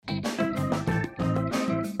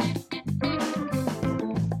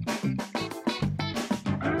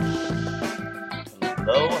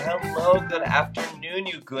hello, good afternoon,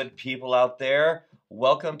 you good people out there.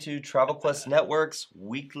 Welcome to Travel Quest Network's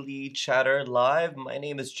weekly chatter live. My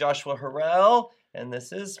name is Joshua Harrell, and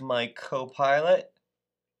this is my co-pilot.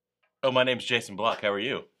 Oh, my name's Jason Block. How are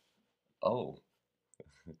you? Oh,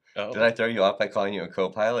 Oh. did I throw you off by calling you a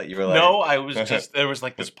co-pilot? You were like, No, I was just, there was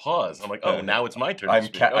like this pause. I'm like, oh, now it's my turn to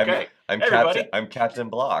speak. Okay. I'm Captain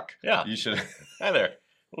Block. Yeah. You should. Hi there.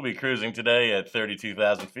 We'll be cruising today at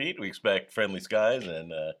 32,000 feet. We expect friendly skies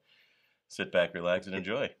and sit back, relax, and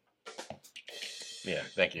enjoy. Yeah,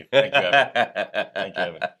 thank you. Thank you, Evan. Thank you,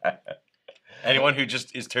 Evan. Anyone who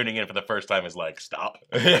just is tuning in for the first time is like, stop.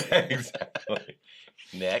 Exactly.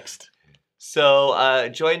 Next. So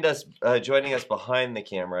joining us behind the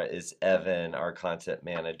camera is Evan, our content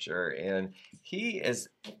manager, and he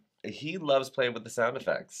loves playing with the sound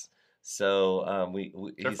effects. So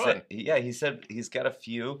he said he's got a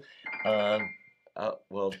few.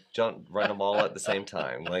 Well, don't run them all at the same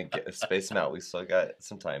time. Space them out. We still got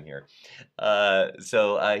some time here.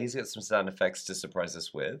 So he's got some sound effects to surprise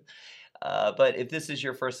us with. But if this is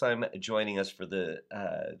your first time joining us for the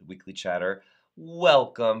weekly chatter,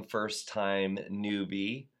 welcome, first time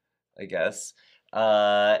newbie, I guess.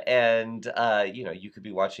 You could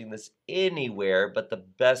be watching this anywhere, but the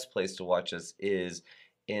best place to watch us is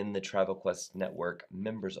in the Travel Quest Network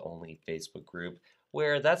members only Facebook group,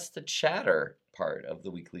 where that's the chatter part of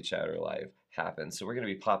the weekly chatter live happens. So we're going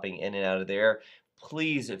to be popping in and out of there.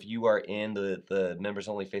 Please, if you are in the members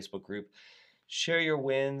only Facebook group, share your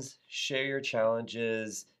wins, share your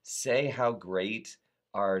challenges, say how great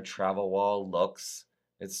our travel wall looks.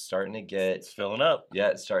 It's starting to get... It's filling up. Yeah,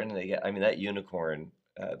 it's starting to get... I mean, that unicorn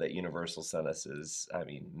that Universal sent us is,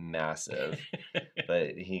 massive.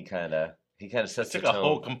 But he kind of sets the tone. It took a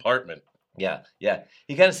whole compartment. Yeah.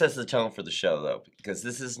 He kind of sets the tone for the show, though, because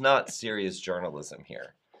this is not serious journalism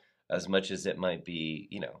here. As much as it might be,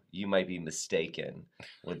 you might be mistaken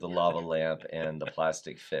with the lava lamp and the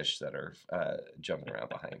plastic fish that are jumping around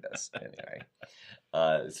behind us. Anyway,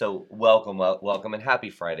 so welcome, and happy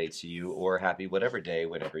Friday to you, or happy whatever day,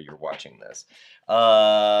 whenever you're watching this.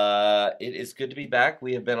 It is good to be back.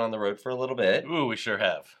 We have been on the road for a little bit. Ooh, we sure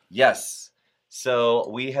have. Yes. So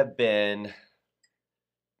we have been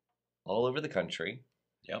all over the country.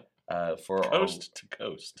 Yep. For coast to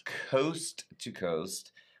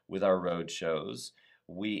coast. With our road shows.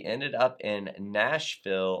 We ended up in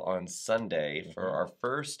Nashville on Sunday for our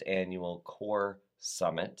first annual Core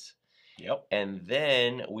Summit. Yep. And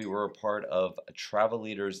then we were a part of Travel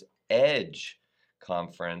Leaders Edge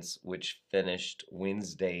conference, which finished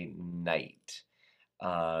Wednesday night.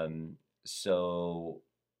 So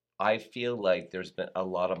I feel like there's been a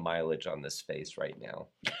lot of mileage on this face right now.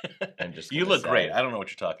 I'm just You look great. I don't know what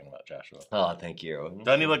you're talking about, Joshua. Oh, thank you.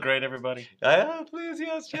 Doesn't he look great, everybody? Please,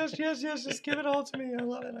 yes. Just give it all to me. I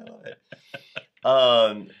love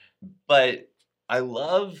it. But I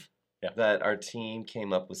love that our team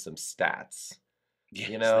came up with some stats.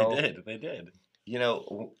 Yes, they did.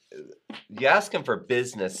 You ask them for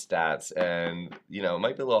business stats, and it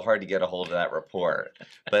might be a little hard to get a hold of that report.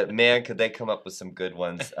 But man, could they come up with some good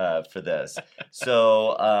ones for this?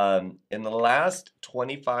 So in the last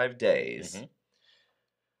 25 days,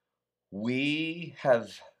 we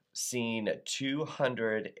have seen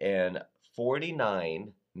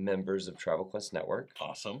 249 members of Travel Quest Network.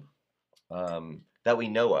 Awesome. That we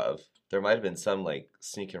know of. There might have been some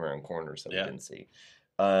sneaking around corners that we didn't see.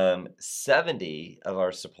 70 of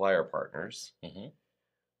our supplier partners.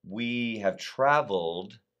 We have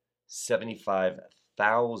traveled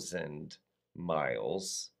 75,000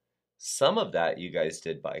 miles. Some of that you guys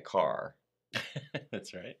did by car.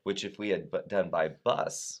 That's right. Which if we had done by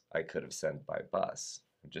bus, I could have sent by bus.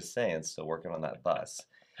 I'm just saying, still working on that bus.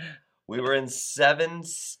 We were in 7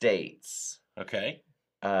 states. Okay.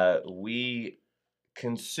 We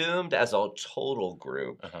consumed as a total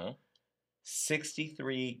group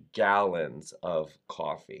 63 gallons of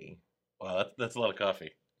coffee. Wow, that's a lot of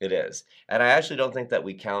coffee. It is. And I actually don't think that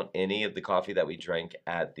we count any of the coffee that we drank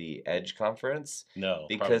at the Edge conference. No,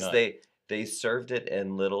 because they served it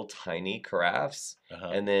in little tiny carafes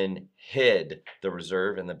and then hid the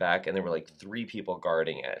reserve in the back, and there were 3 people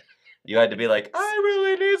guarding it. You had to be like, I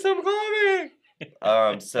really need some coffee.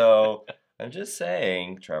 So I'm just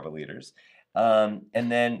saying, travel leaders. And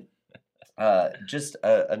then just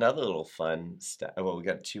another little fun stat. Well, we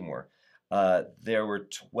got 2 more. There were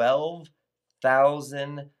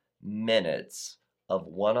 12,000 minutes of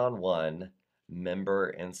one-on-one member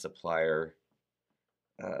and supplier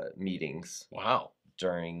meetings. Wow.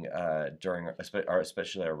 During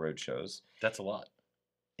especially our road shows. That's a lot.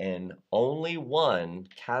 And only one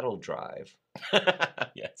cattle drive.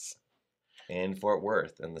 Yes. in Fort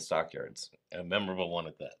Worth in the Stockyards. A memorable one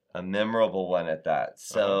at that. A memorable one at that.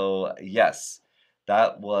 So yes,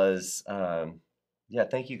 that was. Yeah,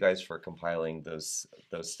 thank you guys for compiling those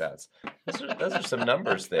stats. Those are some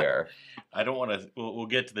numbers there. I don't want to. We'll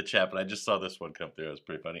get to the chat, but I just saw this one come through. It was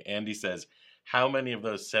pretty funny. Andy says, "How many of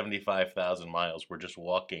those 75,000 miles were just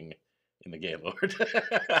walking in the Gaylord?"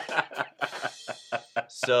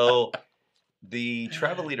 So, the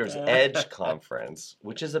Travel Leaders Edge conference,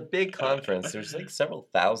 which is a big conference, there's like several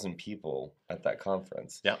thousand people at that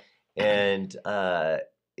conference. Yeah, and a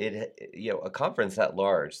conference that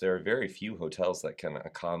large, there are very few hotels that can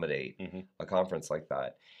accommodate a conference like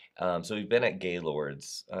that. So we've been at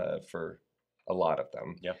Gaylords for a lot of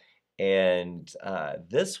them. Yeah. And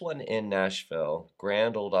this one in Nashville,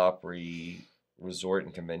 Grand Ole Opry Resort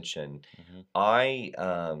and Convention, it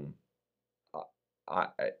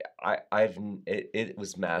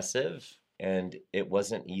was massive, and it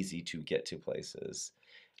wasn't easy to get to places.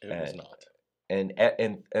 It was not.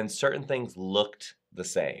 And certain things looked the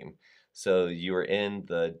same. So you were in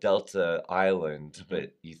the Delta Island,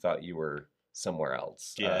 but you thought you were somewhere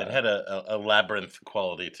else. Yeah, it had a labyrinth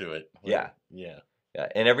quality to it. Yeah. Yeah.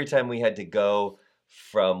 And every time we had to go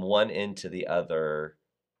from one end to the other,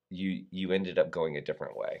 you ended up going a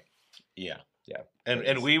different way. Yeah. Yeah.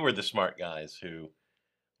 And we were the smart guys who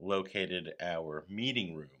located our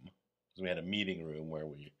meeting room. We had a meeting room where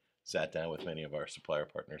we sat down with many of our supplier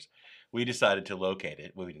partners. We decided to locate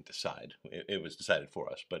it. Well, we didn't decide. It was decided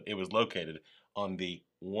for us, but it was located on the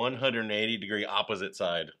 180-degree opposite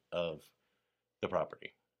side of the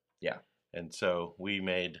property. Yeah. And so we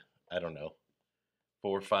made, I don't know,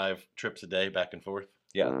 4 or 5 trips a day back and forth.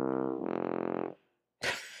 Yeah.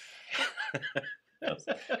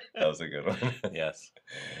 that was a good one. Yes.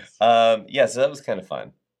 Yeah, so that was kind of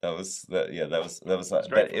fun. That was but that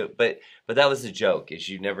was the joke, is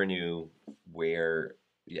you never knew where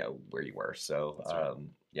you were. So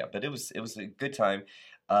right. But it was a good time.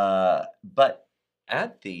 But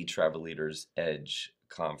at the Travel Leaders Edge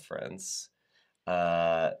conference,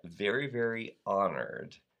 very, very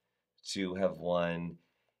honored to have won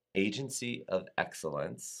Agency of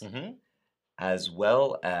Excellence, as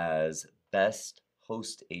well as Best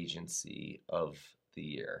Host Agency of the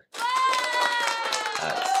Year.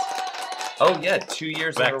 Oh yeah, 2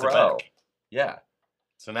 years back in a to row. Back. Yeah.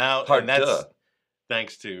 So now, and that's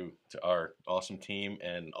thanks to our awesome team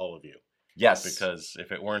and all of you. Yes. Because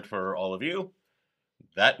if it weren't for all of you,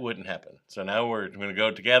 that wouldn't happen. So now we're going to go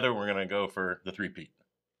together. We're going to go for the three-peat.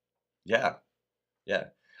 Yeah. Yeah.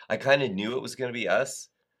 I kind of knew it was going to be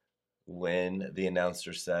when the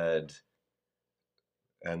announcer said,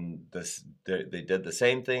 and they did the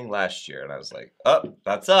same thing last year, and I was like, oh,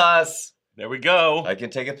 that's us. There we go. I can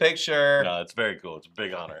take a picture. No, it's very cool. It's a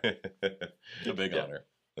big honor. It's a big honor.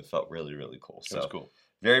 It felt really, really cool. So it was cool.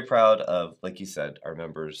 Very proud of, like you said, our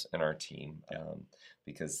members and our team,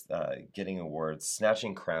 because getting awards,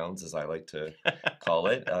 snatching crowns, as I like to call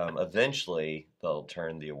it, eventually they'll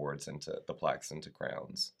turn the awards the plaques into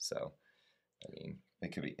crowns. So, I mean,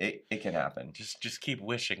 it could be, it can happen. Just keep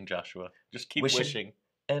wishing, Joshua. Just keep wishing.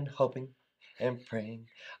 And hoping and praying.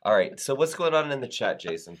 All right. So what's going on in the chat,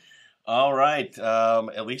 Jason? All right.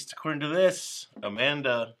 At least according to this,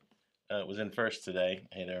 Amanda was in first today.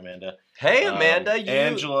 Hey there, Amanda. Hey, Amanda.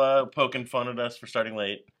 Angela poking fun at us for starting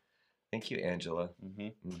late. Thank you, Angela.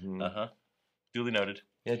 Duly noted.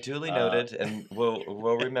 Yeah, duly noted. And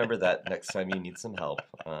we'll remember that next time you need some help.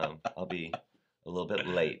 I'll be a little bit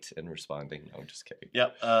late in responding. No, I'm just kidding.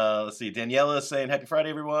 Yep. Let's see. Daniela saying Happy Friday,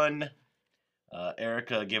 everyone.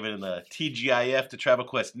 Erica giving the TGIF to Travel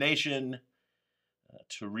Quest Nation.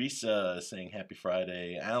 Teresa saying Happy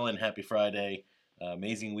Friday. Alan, Happy Friday.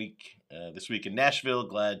 Amazing week this week in Nashville.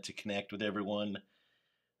 Glad to connect with everyone.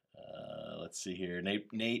 Let's see here.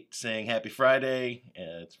 Nate saying Happy Friday.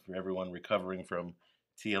 It's for everyone recovering from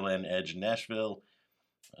TLN Edge in Nashville.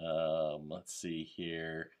 Let's see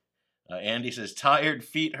here. Andy says tired,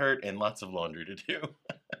 feet hurt, and lots of laundry to do.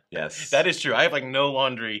 Yes. That is true. I have no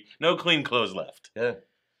laundry, no clean clothes left. Yeah.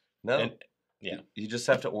 No. And, yeah. You just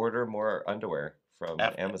have to order more underwear from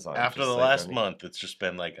Amazon. After the last month, it's just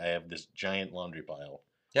been I have this giant laundry pile.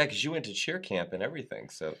 Yeah, because you went to cheer camp and everything,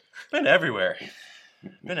 so. Been everywhere.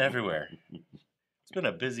 It's been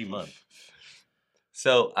a busy month.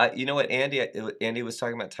 So, you know what, Andy was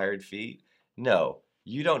talking about tired feet? No,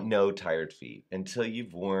 you don't know tired feet until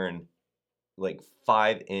you've worn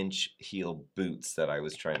 5-inch heel boots that I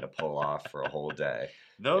was trying to pull off for a whole day.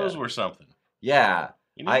 Those were something. Yeah.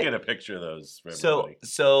 You need to get a picture of those for everybody.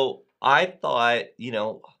 So I thought, I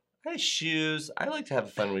have shoes. I like to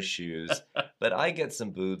have fun with shoes, but I get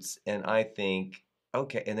some boots, and I think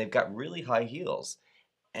okay, and they've got really high heels.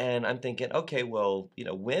 And I'm thinking, okay, well,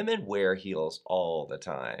 women wear heels all the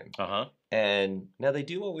time. Uh-huh. And now they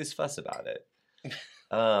do always fuss about it.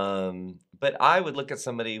 But I would look at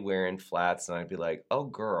somebody wearing flats and I'd be like, oh,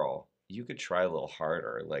 girl, you could try a little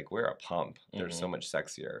harder. Like, wear a pump. They're so much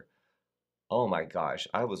sexier. Oh my gosh,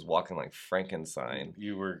 I was walking like Frankenstein.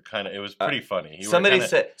 You were kind of, it was pretty funny. You Somebody were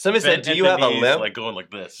said, do you have a limp? Like going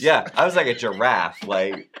like this. Yeah, I was like a giraffe.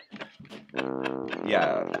 Like,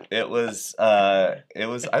 yeah, it was,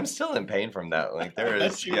 I'm still in pain from that. Like, there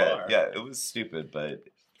is, yeah, it was stupid, but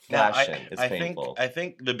fashion is painful. I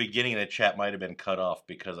think the beginning of the chat might have been cut off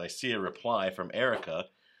because I see a reply from Erica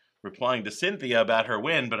replying to Cynthia about her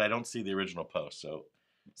win, but I don't see the original post. So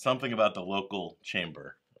something about the local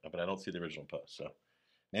chamber, but I don't see the original post. So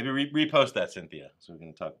maybe repost that, Cynthia, so we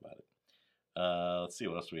can talk about it. Let's see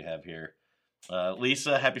what else we have here.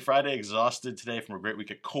 Lisa, happy Friday. Exhausted today from a great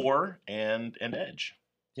week at Core and Edge.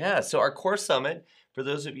 Yeah, so our Core Summit, for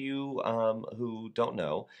those of you who don't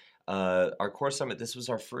know, our Core Summit, this was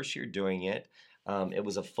our first year doing it. It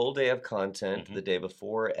was a full day of content the day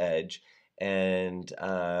before Edge, and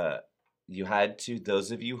you had to,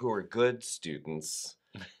 those of you who are good students,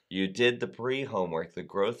 you did the pre-homework, the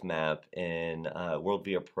growth map in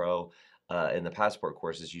WorldVia Pro. In the Passport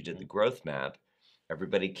courses, you did the growth map.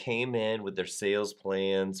 Everybody came in with their sales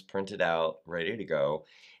plans printed out, ready to go.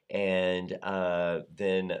 And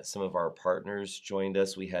then some of our partners joined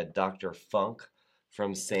us. We had Dr. Funk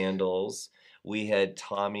from Sandals. We had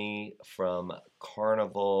Tommy from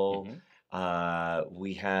Carnival.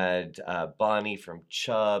 We had Bonnie from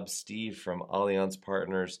Chubb, Steve from Allianz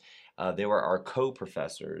Partners. They were our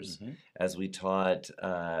co-professors as we taught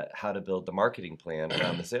how to build the marketing plan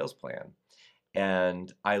around the sales plan.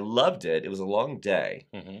 And I loved it. It was a long day.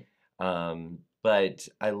 But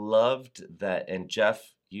I loved that. And Jeff,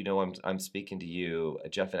 I'm speaking to you.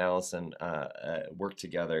 Jeff and Allison worked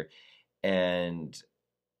together. And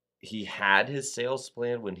he had his sales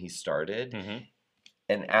plan when he started.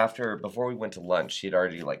 And before we went to lunch, he had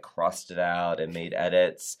already like crossed it out and made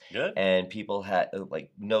edits. Good. And people had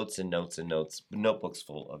like notes and notes and notes, notebooks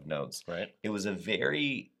full of notes. Right. It was a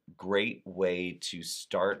very great way to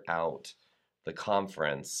start out the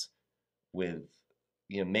conference with,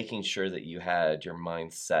 making sure that you had your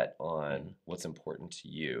mind set on what's important to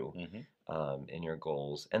you and your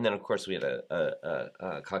goals. And then, of course, we had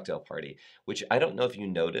a cocktail party, which I don't know if you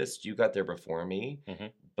noticed. You got there before me,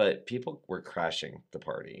 but people were crashing the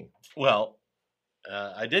party. Well,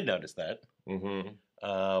 I did notice that.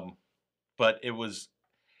 But it was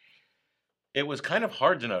kind of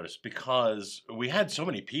hard to notice because we had so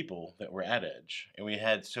many people that were at Edge, and we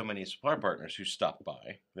had so many supply partners who stopped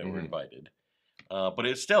by that were invited. But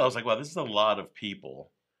it's still, I was like, wow, this is a lot of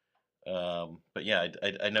people. But yeah,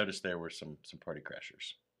 I noticed there were some party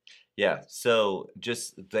crashers. Yeah, so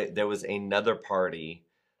there was another party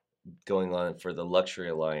going on for the Luxury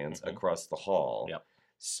Alliance across the hall. Yeah.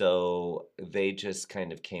 So they just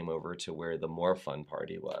kind of came over to where the more fun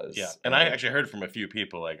party was. Yeah, and I actually heard from a few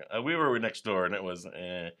people, like, we were next door, and it was,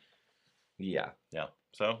 Yeah. Yeah,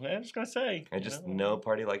 so I'm just going to say. No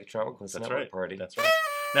party like a Travel Quest Network party. That's right.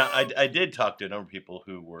 Now, I did talk to a number of people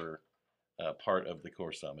who were part of the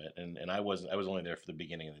Core Summit, and I was only there for the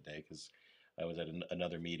beginning of the day, because I was at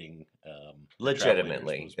another meeting.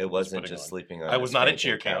 Legitimately, it wasn't just sleeping on. I was not at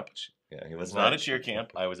cheer camp. Yeah, he was not at cheer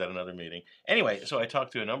camp. I was at another meeting. Anyway, so I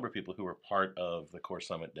talked to a number of people who were part of the Core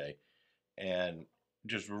Summit Day, and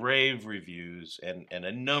just rave reviews, and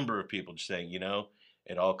a number of people just saying,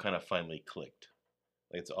 it all kind of finally clicked.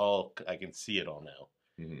 It's all, I can see it all now.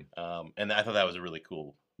 And I thought that was a really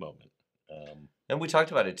cool moment. And we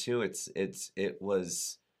talked about it too. It's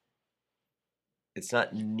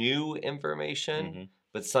not new information,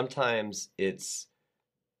 but sometimes it's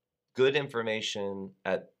good information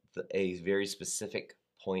at a very specific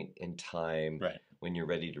point in time when you're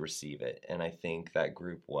ready to receive it. And I think that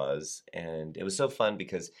group was. And it was so fun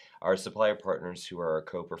because our supplier partners, who are our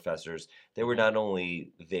co-professors, they were not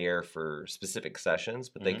only there for specific sessions,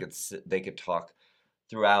 but they could talk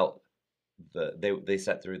throughout. They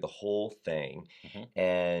sat through the whole thing.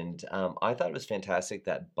 And I thought it was fantastic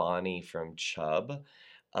that Bonnie from Chubb,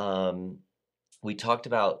 we talked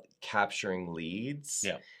about capturing leads.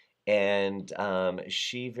 Yeah. And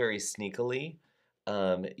she very sneakily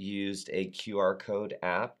used a QR code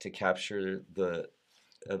app to capture the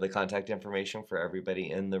contact information for everybody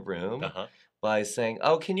in the room by saying,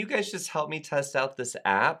 "Oh, can you guys just help me test out this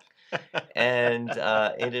app?" And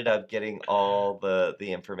ended up getting all the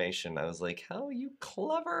information. I was like, "How you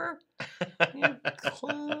clever, you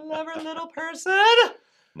clever little person!"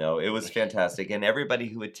 No, it was fantastic. And everybody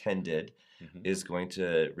who attended Mhm. is going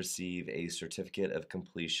to receive a certificate of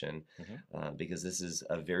completion Mhm. because this is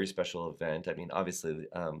a very special event. I mean, obviously,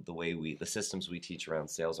 the systems we teach around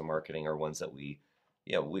sales and marketing are ones that we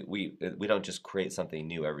don't just create something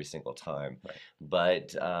new every single time, Right. but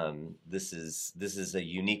this is a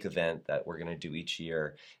unique event that we're going to do each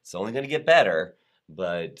year. It's only going to get better,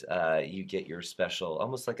 but you get your special,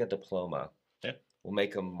 almost like a diploma. Yeah. We'll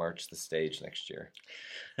make them march the stage next year.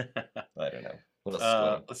 I don't know. What else is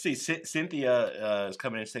going on? Let's see. Cynthia is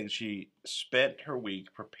coming in saying she spent her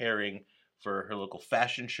week preparing for her local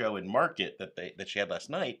fashion show and market that she had last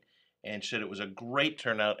night, and said it was a great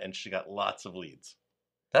turnout, and she got lots of leads.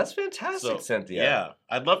 That's fantastic, Cynthia. Yeah,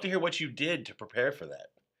 I'd love to hear what you did to prepare for that.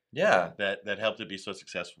 Yeah. That helped it be so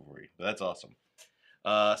successful for you. That's awesome.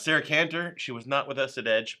 Sarah Cantor, she was not with us at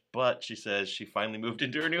Edge, but she says she finally moved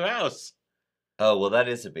into her new house. Oh, well, that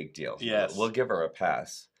is a big deal. Yes. We'll give her a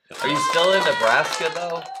pass. Are you still in Nebraska,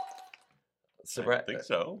 though? I think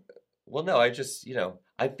so. Well, no,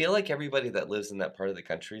 I feel like everybody that lives in that part of the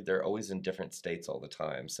country, they're always in different states all the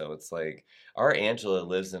time. So it's like our Angela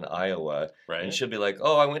lives in Iowa, Right. and she'll be like,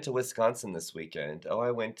 "Oh, I went to Wisconsin this weekend. Oh,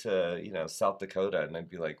 I went to, South Dakota." And I'd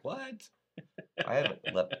be like, "What? I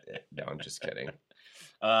haven't left it." No, I'm just kidding.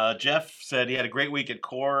 Jeff said he had a great week at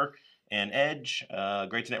Core and Edge.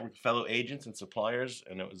 Great to network with fellow agents and suppliers,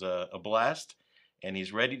 and it was a blast. And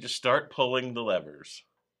he's ready to start pulling the levers.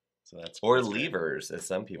 So that's great. Levers, as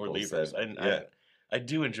some people Or levers. said. I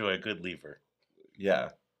do enjoy a good lever.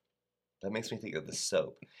 Yeah, that makes me think of the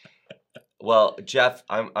soap. Well, Jeff,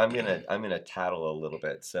 I'm gonna tattle a little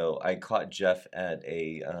bit. So I caught Jeff at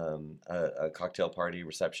a cocktail party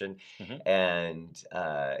reception, Mhm.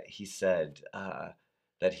 and he said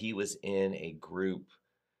that he was in a group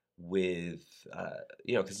with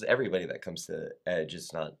because everybody that comes to Edge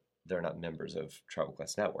they're not members of Travel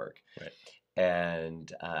Quest Network. Right.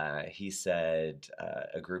 And he said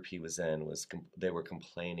a group he was in they were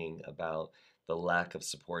complaining about the lack of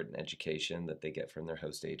support and education that they get from their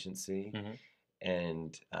host agency. Mhm.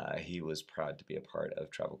 And he was proud to be a part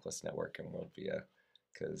of Travel Quest Network and World Via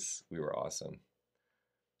because we were awesome.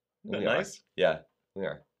 Isn't that We nice? are. Yeah, we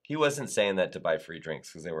are. He wasn't saying that to buy free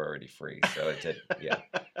drinks because they were already free. So it did. Yeah,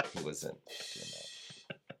 he wasn't doing that.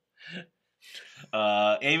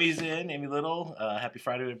 Amy's in. Amy Little. Happy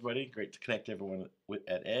Friday, everybody. Great to connect everyone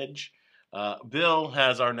at Edge. Bill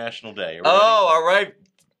has our national day. Are we ready? Oh, all right.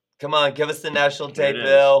 Come on, give us the national day, Here it is.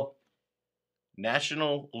 Bill.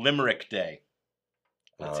 National Limerick Day.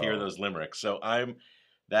 Let's hear Oh. those limericks. So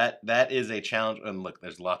that is a challenge. And look,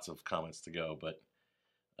 there's lots of comments to go, but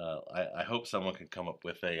I hope someone can come up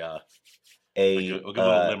with a good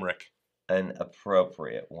little limerick. An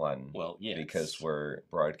appropriate one. Well, yeah, because we're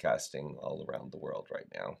broadcasting all around the world right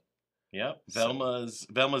now. Yeah, So-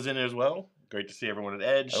 Velma's in as well. Great to see everyone at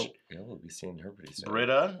Edge. Oh, yeah, we'll be seeing her pretty soon.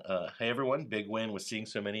 Britta, hey everyone, big win with seeing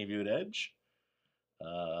so many of you at Edge.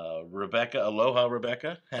 Rebecca, aloha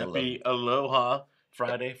Rebecca. Happy Aloha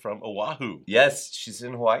Friday from Oahu. Yes, she's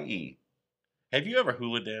in Hawaii. Have you ever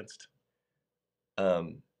hula danced?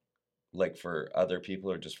 Like for other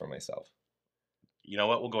people or just for myself? You know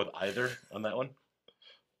what? We'll go with either on that one.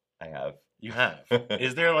 I have. You have.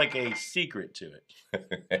 Is there like a secret to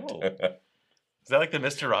it? Oh. Is that like the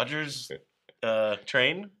Mr. Rogers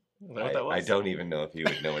train? Is that what that was? I don't even know if you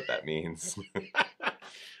would know what that means.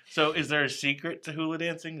 So is there a secret to hula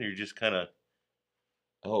dancing? Or you're just kind of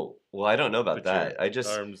Oh, well, I don't know about put that. your I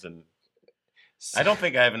just arms and I don't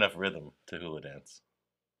think I have enough rhythm to hula dance.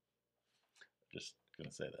 Just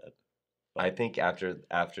gonna say that. I think after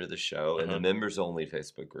the show in the Uh-huh. members only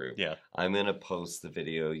Facebook group, Yeah. I'm gonna post the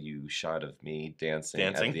video you shot of me dancing?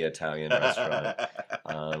 Dancing? At the Italian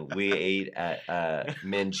restaurant. We ate at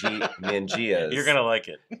Mangia's. You're gonna like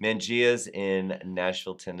it. Mangia's in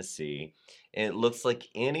Nashville, Tennessee. And it looks like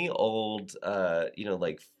any old,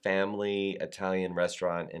 like family Italian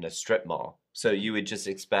restaurant in a strip mall. So you would just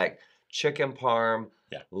expect chicken parm,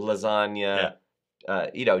 Yeah. lasagna,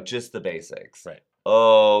 just the basics. Right.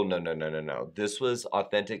 Oh, no. This was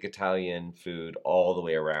authentic Italian food all the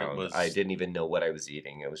way around. was- I didn't even know what I was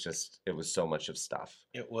eating. It was so much of stuff.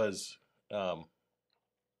 It was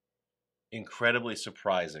incredibly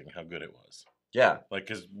surprising how good it was. Yeah. Like,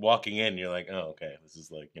 because walking in, you're like, oh, okay, this is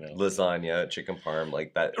like, Lasagna, chicken parm,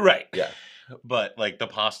 like that. right. Yeah. But like the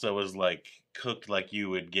pasta was like cooked like you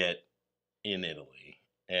would get in Italy,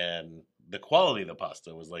 and the quality of the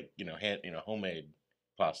pasta was like homemade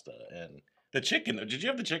pasta, and the chicken. Did you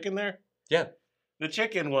have the chicken there? Yeah. The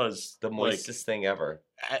chicken was The moistest thing ever.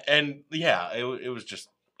 and yeah, it was just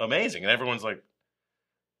amazing, and everyone's like,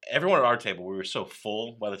 everyone at our table, we were so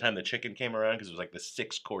full by the time the chicken came around because it was like the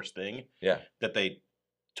 6-course thing. Yeah. That they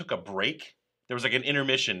took a break. There was like an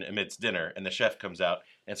intermission amidst dinner, and the chef comes out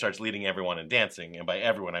and starts leading everyone in dancing. And by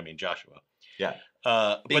everyone, I mean Joshua. Yeah.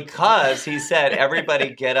 But Because he said,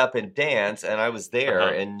 everybody get up and dance, and I was there,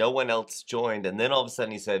 and no one else joined. And then all of a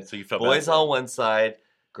sudden he said, so you felt boys bad for on him. one side,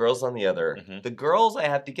 girls on the other. Mhm. The girls, I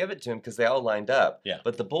have to give it to him because they all lined up. Yeah.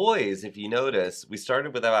 But the boys, if you notice, we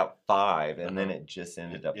started with about 5, and then it just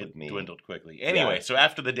ended up with me. It dwindled quickly. Anyway, so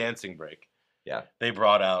after the dancing break, Yeah. they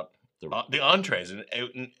brought out The- the entrees,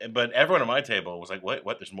 but everyone at my table was like, "What?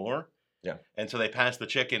 There's more?" Yeah. And so they passed the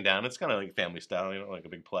chicken down. It's kind of like family style, like a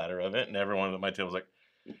big platter of it. And everyone at my table was like,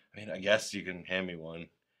 "I mean, I guess you can hand me one."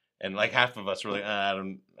 And like half of us were like,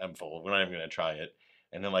 I'm full. We're not even gonna try it."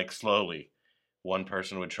 And then like slowly, one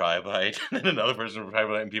person would try a bite, and then another person would try a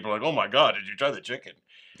bite, and people were like, "Oh my god, did you try the chicken?"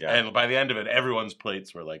 Yeah. And by the end of it, everyone's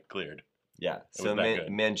plates were like cleared. Yeah. It So was that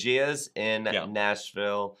good. Mangia's in Yeah.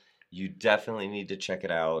 Nashville. You definitely need to check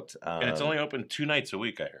it out. And it's only open 2 nights a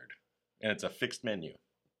week, I heard. And it's a fixed menu.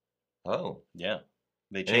 Oh. Yeah.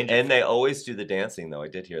 They And, change and they always do the dancing, though. I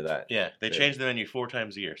did hear that. Yeah, they Good. change the menu 4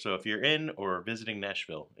 times a year. So if you're in or visiting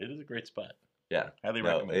Nashville, it is a great spot. Yeah. Highly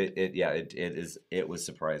No, recommend. it was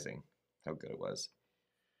surprising how good it was.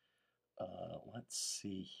 Let's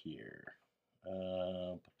see here.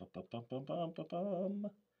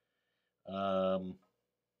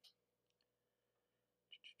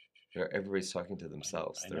 Everybody's talking to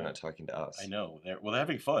themselves. I They're know. not talking to us. I know. They're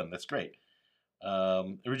having fun. That's great.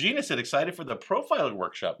 Regina said excited for the profiler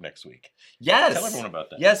workshop next week. Yes. Tell everyone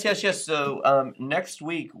about that. Yes. So next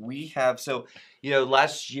week we have,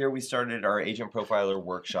 last year we started our agent profiler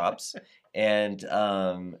workshops and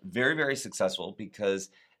very, very successful because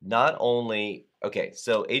not only,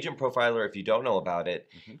 so agent profiler, if you don't know about it,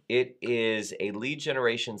 it is a lead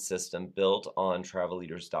generation system built on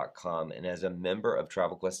travelleaders.com. And as a member of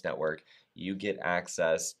Travel Quest Network, you get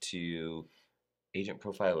access to Agent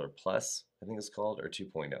Profiler Plus, I think it's called, or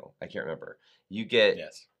 2.0. I can't remember. You get,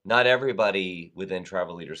 Yes. not everybody within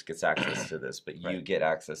Travel Leaders gets access to this, but you Right. get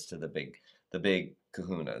access to the big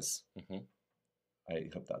kahunas. Mhm. I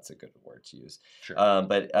hope that's a good word to use. Sure.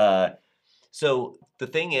 So the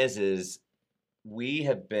thing is we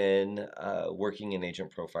have been working in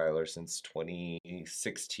Agent Profiler since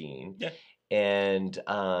 2016. Yeah. And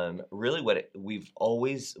really what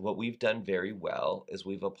we've done very well is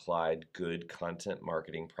we've applied good content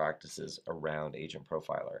marketing practices around Agent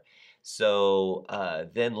Profiler. So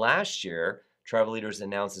then last year, Travel Leaders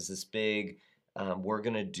announces this big, we're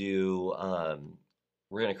going to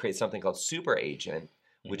create something called Super Agent,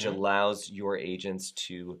 which allows your agents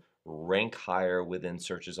to rank higher within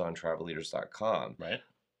searches on travelleaders.com. Right.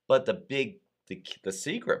 But the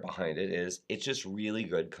secret behind it is it's just really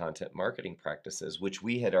good content marketing practices, which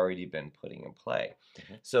we had already been putting in play.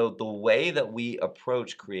 So the way that we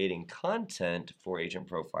approach creating content for Agent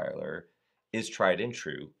Profiler is tried and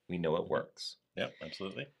true. We know it works. Yep,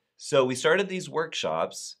 absolutely. So we started these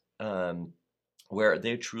workshops where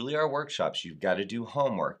they truly are workshops. You've got to do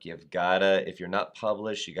homework. You've got to, if you're not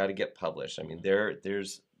published, you got to get published. I mean,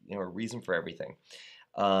 there's a reason for everything.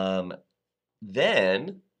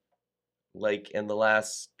 Then, like in the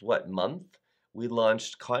last month, we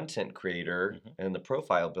launched Content Creator and the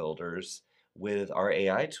Profile Builders with our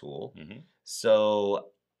AI tool. So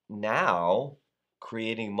now,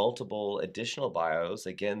 creating multiple additional bios.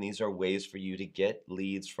 Again, these are ways for you to get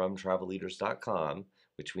leads from travelleaders.com,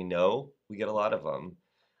 which we know we get a lot of them.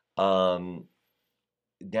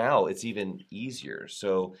 Now it's even easier.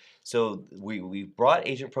 So we brought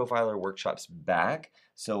Agent Profiler workshops back.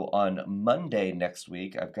 So on Monday next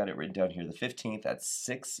week, I've got it written down here, the 15th at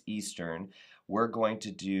 6 Eastern, we're going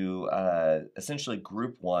to do essentially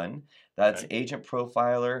group 1. That's Agent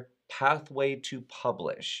Profiler Pathway to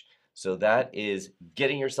Publish. So that is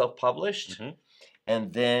getting yourself published.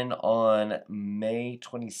 And then on May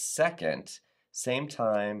 22nd, same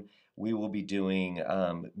time, we will be doing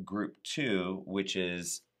group 2, which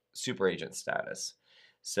is super agent status.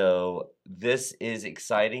 So this is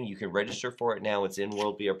exciting. You can register for it now. It's in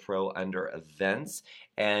World Beer Pro under events.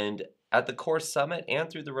 And at the Course Summit and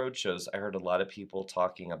through the road shows, I heard a lot of people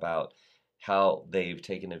talking about how they've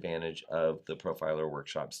taken advantage of the profiler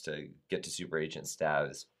workshops to get to super agent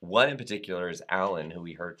status. One in particular is Alan, who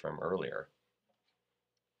we heard from earlier.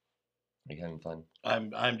 Are you having fun?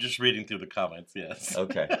 I'm just reading through the comments, yes.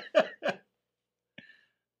 Okay.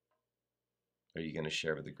 Are you going to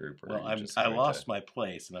share with the group? Or Well, are you just I going lost to... my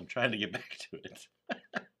place, and I'm trying to get back to it.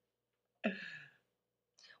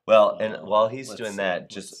 Well, and while he's let's doing see, that,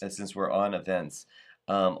 just since we're on events,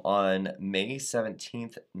 On May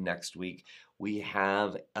 17th next week, we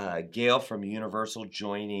have Gail from Universal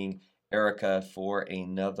joining Erica for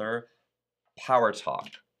another Power Talk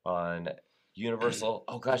on Universal.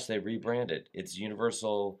 Oh gosh, they rebranded. It's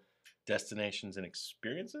Universal Destinations and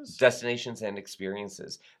Experiences? Destinations and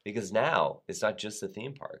Experiences. Because now it's not just the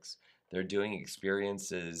theme parks. They're doing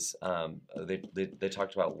experiences. They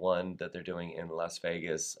talked about one that they're doing in Las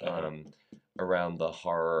Vegas around the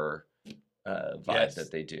horror vibe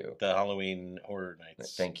that they do. The Halloween Horror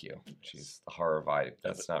Nights. Thank you. Jeez, the horror vibe.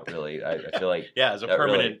 That's not really. I feel like as a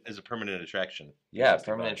permanent attraction. Yeah,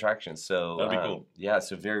 permanent attraction. So that'd be cool. Yeah,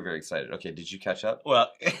 so very, very excited. Okay, did you catch up? Well,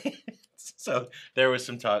 so there was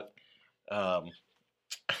some talk.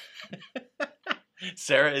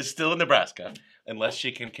 Sarah is still in Nebraska unless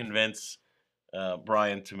she can convince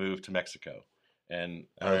Brian to move to Mexico. And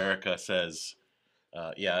Erica says,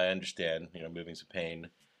 yeah, I understand, moving's a pain.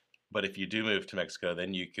 But if you do move to Mexico,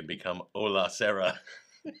 then you can become Hola Sarah.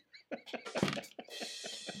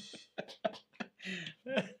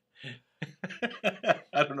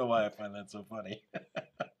 I don't know why I find that so funny.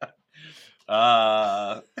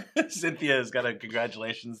 Cynthia has got a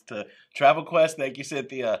congratulations to Travel Quest. Thank you,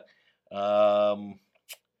 Cynthia.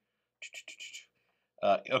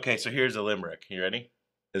 Okay, so here's a limerick. You ready?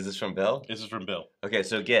 Is this from Bill? This is from Bill. Okay,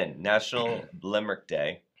 so again, National Limerick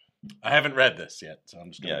Day. I haven't read this yet, so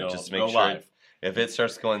I'm just going to go live. If it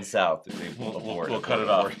starts going south, we'll cut it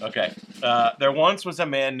off. Okay. There once was a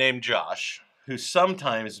man named Josh who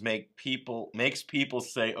sometimes makes people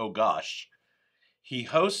say, oh gosh. He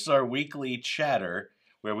hosts our weekly chatter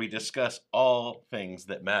where we discuss all things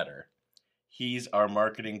that matter. He's our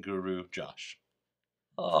marketing guru, Josh.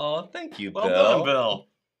 Oh, thank you, Bill. Well done, Bill.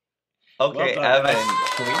 Okay, well done, Evan,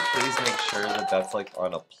 can we please make sure that that's like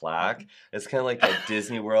on a plaque? It's kind of like at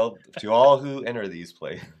Disney World. To all who enter these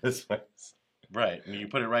places. Right, and you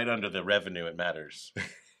put it right under the revenue. It matters.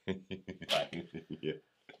 Yeah.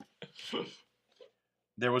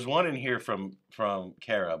 There was one in here from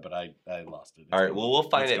Kara, but I lost it. All right, well, we'll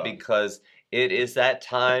find it because it is that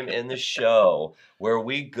time in the show where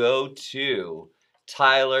we go to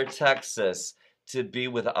Tyler, Texas to be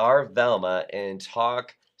with our Velma and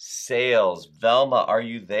talk sales. Velma, are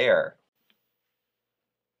you there?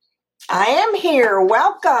 I am here.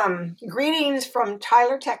 Welcome. Greetings from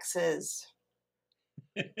Tyler, Texas.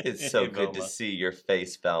 It's so good to see your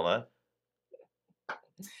face, Velma.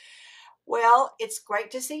 Well, it's great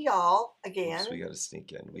to see y'all again. We got to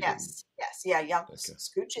sneak in. Yes. Yeah, y'all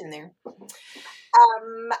scooch in there.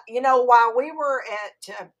 While we were at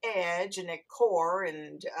Edge and at Core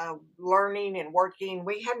and learning and working,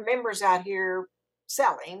 we had members out here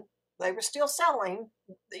selling. They were still selling.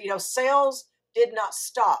 Sales did not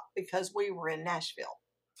stop because we were in Nashville.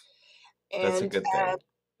 And, that's a good thing.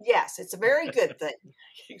 Yes, it's a very good thing.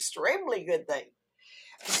 Extremely good thing.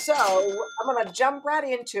 So I'm going to jump right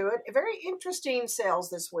into it. A very interesting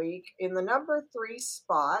sales this week in the number 3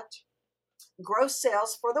 spot. Gross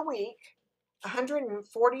sales for the week,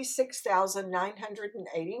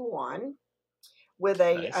 146,981, with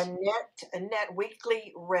a net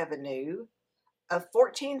weekly revenue of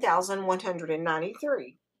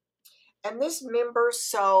 14,193. And this member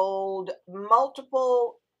sold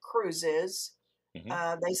multiple cruises.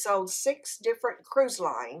 Mm-hmm. They sold 6 different cruise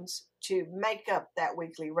lines to make up that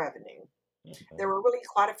weekly revenue. Mm-hmm. There were really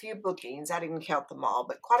quite a few bookings. I didn't count them all,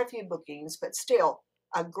 but quite a few bookings, but still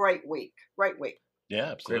a great week. Great week.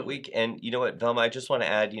 Yeah, absolutely. Great week. And you know what, Velma, I just want to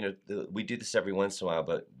add, we do this every once in a while,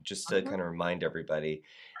 but just to kind of remind everybody,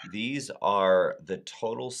 these are the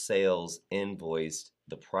total sales invoiced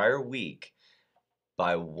the prior week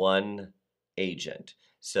by one agent.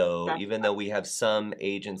 So even though we have some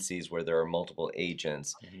agencies where there are multiple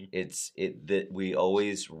agents, we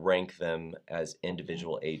always rank them as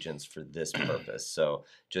individual agents for this purpose. So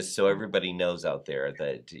just so everybody knows out there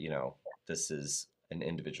that, this is an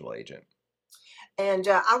individual agent. And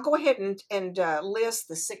I'll go ahead and list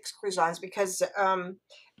the 6 cruise lines because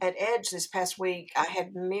at Edge this past week, I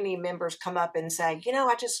had many members come up and say,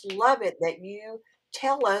 I just love it that you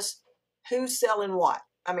tell us who's selling what.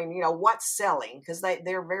 I mean, what's selling, because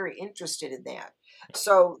they're very interested in that.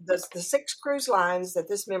 So the 6 cruise lines that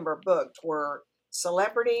this member booked were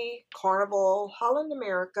Celebrity, Carnival, Holland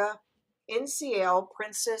America, NCL,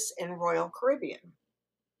 Princess, and Royal Caribbean.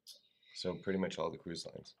 So pretty much all the cruise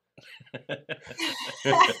lines.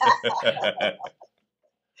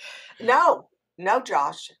 No,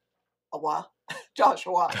 Joshua.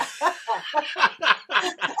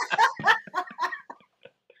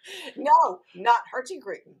 No, not Hertie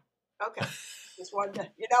Green. Okay. Just wanted to,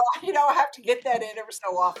 I have to get that in every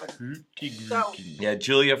so often. So, Yeah,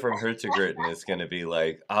 Julia from Herzegerten is going to be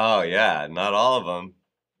like, oh, yeah, not all of them.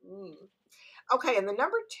 Okay, in the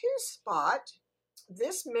number 2 spot,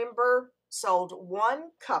 this member sold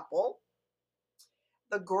one couple.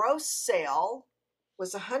 The gross sale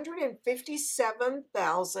was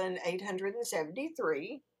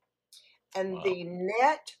 157,873. And Wow. the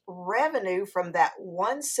net revenue from that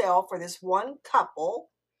one sale for this one couple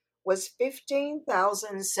was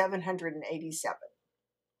 15,787.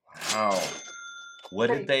 Wow. What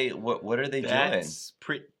Pretty- did they? What are they doing? That's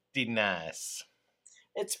pretty nice.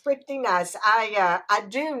 It's pretty nice. I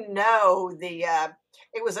do know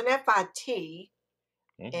it was an FIT,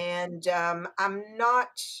 and I'm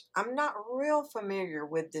not real familiar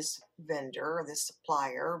with this vendor or this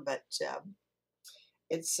supplier, but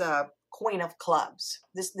it's Queen of Clubs.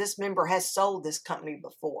 This member has sold this company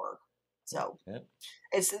before, so Yep.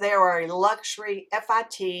 they are a luxury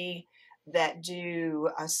FIT that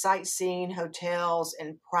do sightseeing, hotels,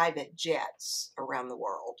 and private jets around the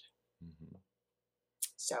world. Mhm.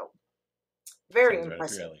 So very Sounds right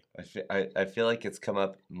up your impressive. alley. I feel like it's come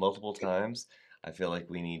up multiple times. I feel like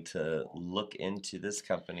we need to look into this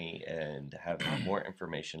company and have more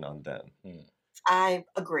information on them. I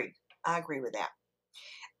agree with that.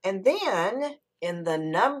 And then in the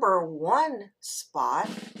number 1 spot,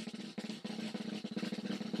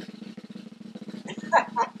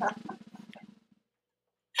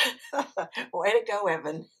 way to go,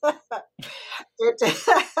 Evan.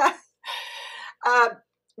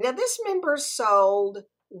 Now, this member sold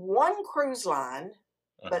one cruise line,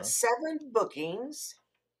 but 7 bookings.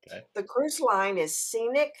 Okay. The cruise line is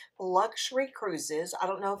Scenic Luxury Cruises. I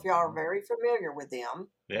don't know if y'all are very familiar with them.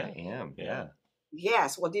 Yeah. I am. Yeah.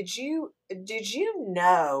 Yes. Well, did you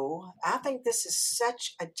know? I think this is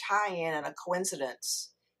such a tie-in and a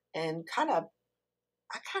coincidence, and I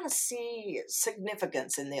kind of see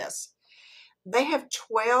significance in this. They have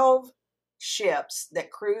 12 ships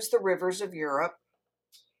that cruise the rivers of Europe,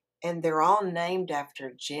 and they're all named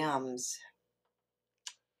after gems.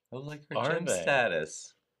 Oh, like her Are gem they?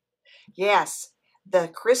 status. Yes, the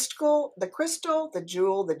crystal, the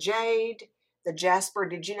jewel, the jade, the jasper.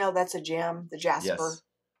 Did you know that's a gem? The jasper. Yes.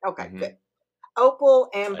 Okay, Mhm. good. Opal,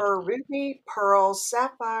 amber, did not. ruby, pearl,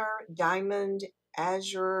 sapphire, diamond,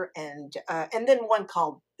 azure, and then one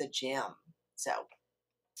called the gem. So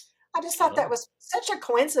I just thought that was such a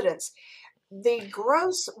coincidence. The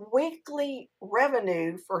gross weekly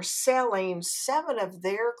revenue for selling 7 of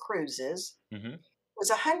their cruises was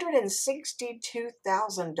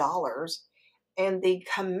 $162,000, and the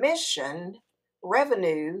commission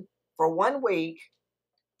revenue for 1 week,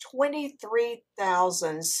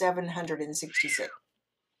 23,766.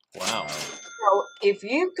 Wow. So if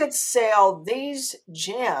you could sell these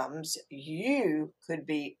gems, you could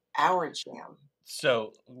be our gem.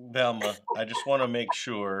 So, Velma, I just want to make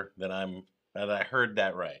sure that I heard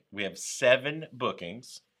that right. We have 7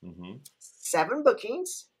 bookings, Mm-hmm. 7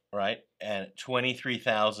 bookings. right? And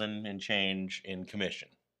 23,000 and change in commission,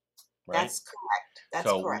 right? That's correct. That's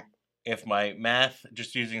so correct. If my math,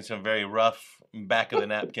 just using some very rough back of the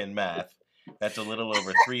napkin math, that's a little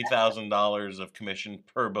over $3,000 of commission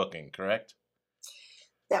per booking, correct?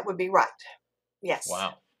 That would be right. Yes.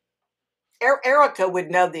 Wow. Erica would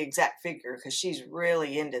know the exact figure because she's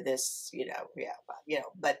really into this,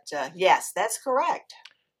 but yes, that's correct.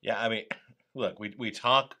 Yeah, I mean, look, we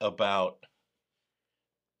talk about,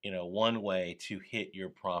 one way to hit your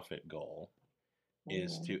profit goal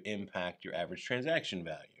is to impact your average transaction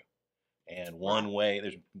value. And one way,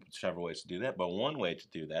 there's several ways to do that, but one way to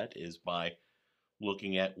do that is by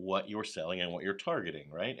looking at what you're selling and what you're targeting,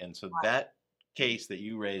 right? And so that case that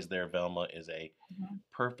you raised there, Velma, is a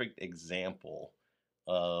perfect example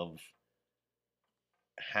of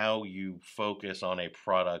how you focus on a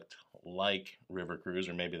product like River Cruise,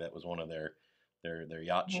 or maybe that was one of their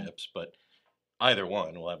yacht ships, but either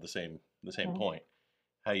one will have the same point.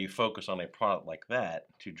 How you focus on a product like that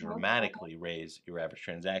to dramatically raise your average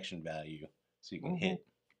transaction value so you can hit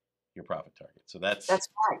your profit target. So that's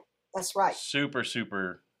right. That's right. Super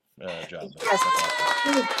job. Yes.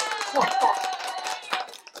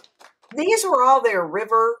 These were all their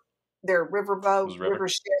riverboat, river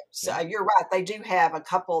ships. Yeah. You're right. They do have a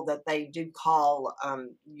couple that they do call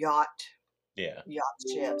yacht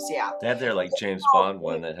ships. Yeah. They have their like James Bond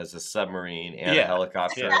one that has a submarine and a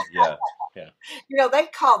helicopter. Yeah. They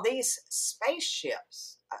call these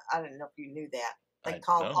spaceships. I don't know if you knew that. They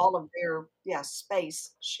call all of their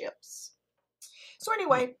space ships. So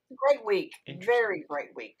anyway, great week. Very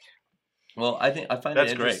great week. Well, I find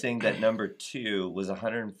That's it interesting that number 2 was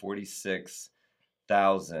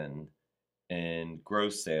 146,000, in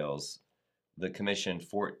gross sales, the commission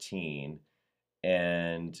 14,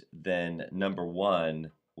 and then number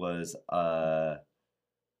one was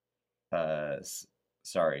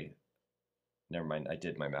sorry, never mind. I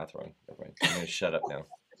did my math wrong. Never mind. I'm gonna shut up now.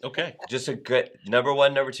 Okay. Just a good number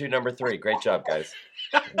one, number two, number three. Great job, guys.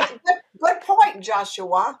 Good point,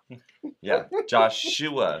 Joshua. Yeah,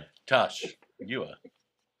 Joshua. Tosh, you are.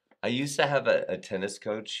 I used to have a tennis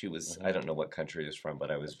coach who was, I don't know what country he was from,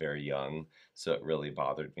 but I was very young, so it really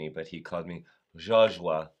bothered me. But he called me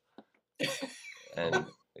Joshua. And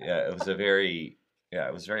yeah, it was very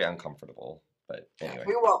uncomfortable. But anyway.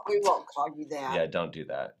 We won't call you that. Yeah, don't do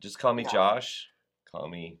that. Just call me No. Josh. Call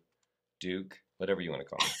me Duke. Whatever you want to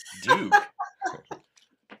call me. Duke.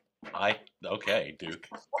 Okay, Duke.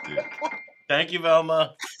 Thank you,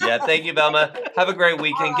 Velma. Yeah, thank you, Velma. Have a great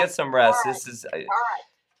weekend. Get some rest. All right. This is All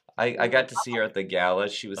right. I got to see her at the gala.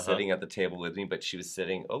 She was Uh-huh. sitting at the table with me, but she was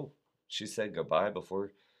sitting. Oh, she said goodbye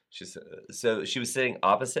before. She said so. She was sitting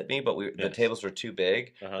opposite me, but the Yes. tables were too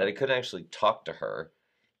big Uh-huh. that I couldn't actually talk to her.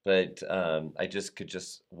 But I could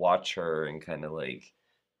watch her and kind of like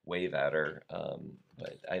wave at her.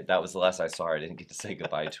 But that was the last I saw her. I didn't get to say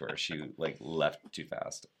goodbye to her. She like left too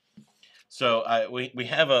fast. So we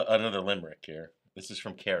have another limerick here. This is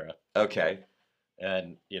from Kara, Okay.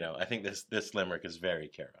 and I think this limerick is very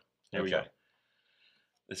Kara. Here we go. Okay.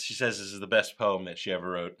 She says this is the best poem that she ever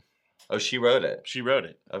wrote. Oh, she wrote it. She wrote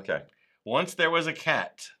it. Okay. Once there was a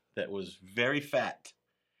cat that was very fat.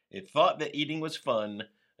 It thought that eating was fun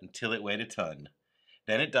until it weighed a ton.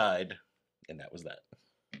 Then it died, and that was that.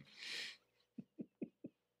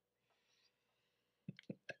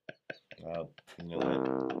 Well, you know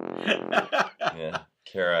what? Yeah,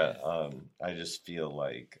 Kara, I just feel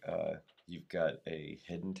like you've got a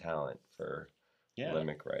hidden talent for Yeah.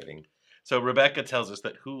 limerick writing. So Rebecca tells us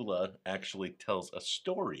that hula actually tells a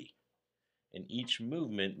story, and each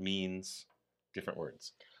movement means different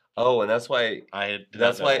words. Oh, and that's why Did not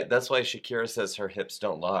that's know why that. that's why Shakira says her hips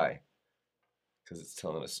don't lie, because it's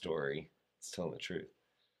telling a story. It's telling the truth.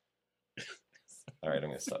 All right, I'm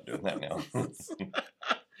gonna stop doing that now.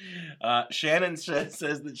 Shannon says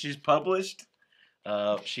that she's published.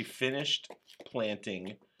 She finished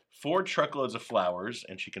planting 4 truckloads of flowers,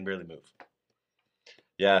 and she can barely move.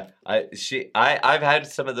 Yeah, I've had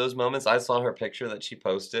some of those moments. I saw her picture that she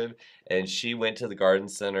posted, and she went to the garden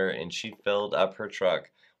center and she filled up her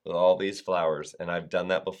truck with all these flowers. And I've done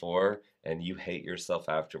that before, and you hate yourself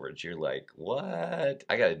afterwards. You're like, what?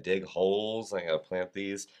 I gotta dig holes. I gotta plant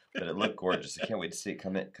these, but it looked gorgeous. I can't wait to see it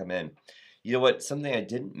come in. You know what? Something I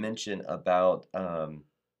didn't mention about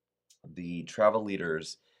the Travel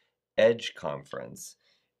Leaders Edge conference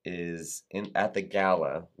is at the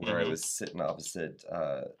gala where I Mhm. was sitting opposite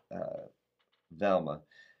Velma.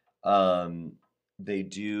 They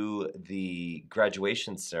do the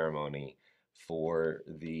graduation ceremony for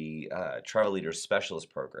the Travel Leaders Specialist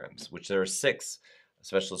programs, which there are 6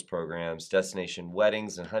 specialist programs: destination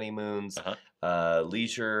weddings and honeymoons, Uh-huh.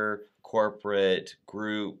 leisure, corporate,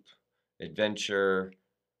 group, adventure.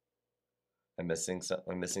 I'm missing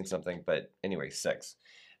something, but anyway, 6.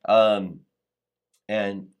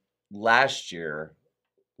 And last year,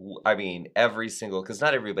 I mean, every single, because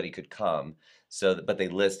not everybody could come, but they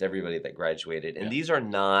list everybody that graduated, and Yeah. these are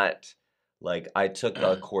not like I took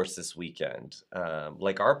a course this weekend.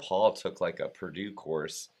 Like our Paul took like a Purdue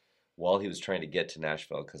course while he was trying to get to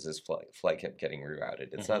Nashville because his flight kept getting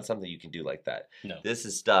rerouted. It's not something you can do like that. No. This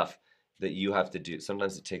is stuff that you have to do.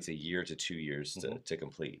 Sometimes it takes a year to 2 years to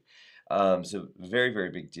complete. So very,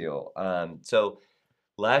 very big deal. So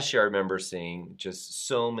last year I remember seeing just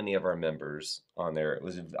so many of our members on there.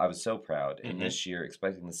 I was so proud. And this year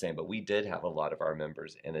expecting the same, but we did have a lot of our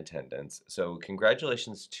members in attendance. So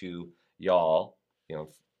congratulations to y'all. You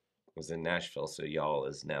know, I was in Nashville, so y'all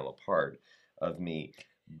is now a part of me.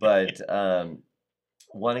 But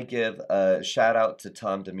want to give a shout out to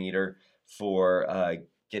Tom Demeter for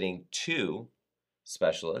getting 2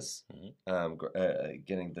 specialists,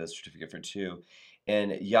 getting the certificate for 2,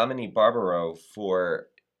 and Yamini Barbaro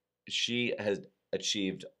she has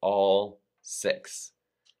achieved all 6.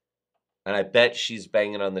 And I bet she's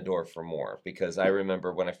banging on the door for more, because I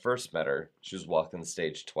remember when I first met her, she was walking the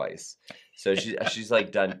stage twice. So she's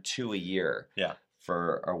like done 2 a year. Yeah.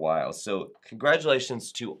 For a while. So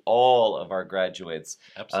congratulations to all of our graduates.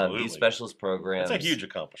 Absolutely. These specialist programs. That's a huge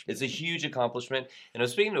accomplishment. It's a huge accomplishment. And I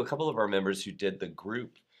was speaking to a couple of our members who did the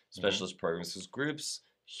group specialist programs. Because groups,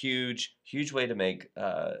 huge way to make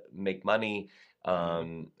money. I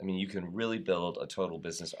mean, you can really build a total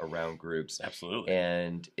business around groups. Absolutely.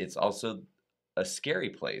 And it's also a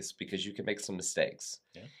scary place because you can make some mistakes.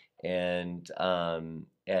 Yeah. And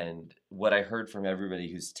and what I heard from everybody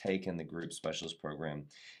who's taken the group specialist program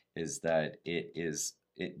is that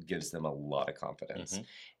it gives them a lot of confidence. Mhm.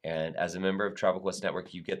 And as a member of Travel Quest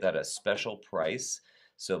Network, you get that at a special price.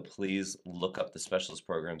 So please look up the specialist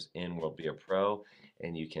programs in World Be a Pro,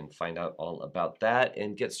 and you can find out all about that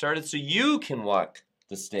and get started so you can walk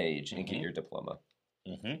the stage and get Mhm. your diploma.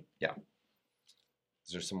 Mm-hmm.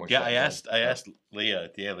 Is there some more? Yeah, shot I there? asked Leah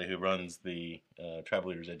Daly, who runs the Travel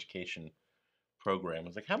Leaders Education program. I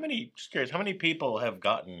was like, just curious, how many people have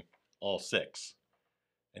gotten all 6?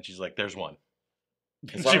 And she's like, there's one.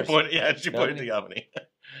 It's She ours. pointed to Yamini.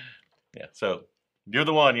 Yeah, so you're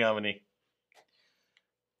the one, Yamini.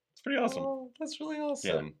 It's pretty awesome. Oh, that's really Yeah,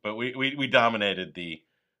 awesome. but we dominated the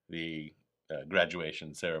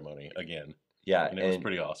graduation ceremony again, Yeah, and it was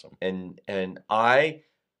pretty awesome. And I,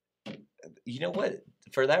 you know what?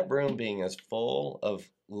 For that room being as full of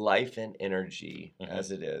life and energy Mhm.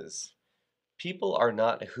 as it is, people are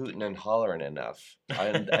not hooting and hollering enough.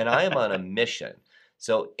 And I am on a mission.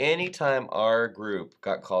 So anytime our group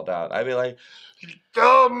got called out, I'd be like,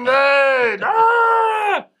 Golden Age!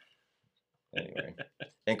 Ah! Anyway.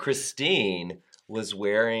 And Christine was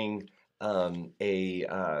wearing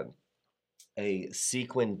a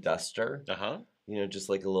sequin duster. Uh-huh. You know, just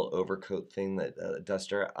like a little overcoat thing, that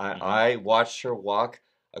duster. Mhm. I watched her walk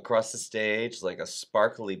across the stage like a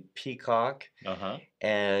sparkly peacock, Uh-huh.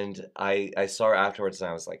 and I saw her afterwards, and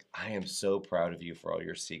I was like, I am so proud of you for all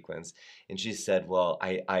your sequins. And she said, well,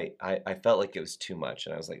 I felt like it was too much,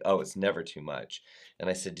 and I was like, oh, it's never too much. And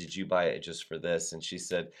I said, did you buy it just for this? And she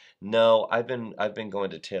said, no, I've been going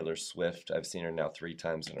to Taylor Swift. I've seen her now 3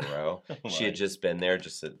 times in a row. She had just been there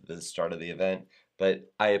just at the start of the event.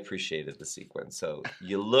 But I appreciated the sequence. So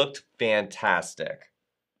you looked fantastic.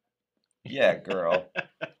 Yeah, girl.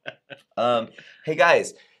 Hey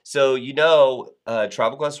guys, so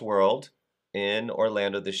Travel Quest World in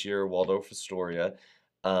Orlando this year, Waldorf Astoria,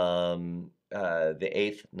 the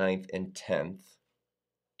 8th, 9th, and 10th.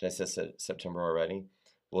 Did I say September already?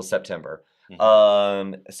 Well, September.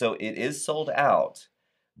 So it is sold out,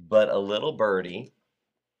 but a little birdie,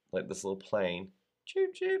 like this little plane,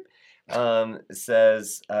 choop choop,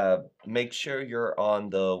 says make sure you're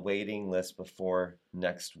on the waiting list before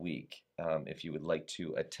next week if you would like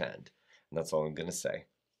to attend. And that's all I'm going to say.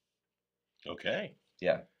 Okay.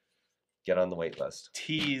 Yeah. Get on the wait list.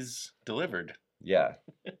 Teas delivered. Yeah.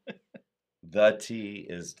 The tea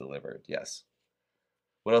is delivered. Yes.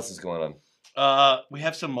 What else is going on? We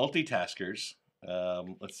have some multitaskers.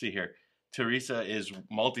 Let's see here. Teresa is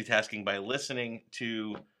multitasking by listening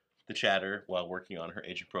to the chatter while working on her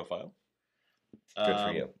agent profile. Good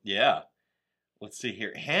for you. Yeah. Let's see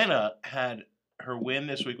here. Hannah had her win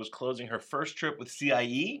this week was closing her first trip with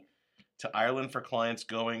CIE to Ireland for clients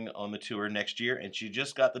going on the tour next year, and she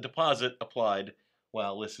just got the deposit applied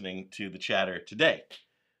while listening to the chatter today.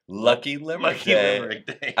 Lucky Limerick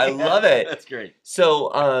Day. I love it. That's great.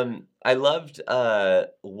 So I loved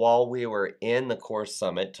while we were in the course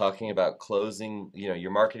summit talking about closing, your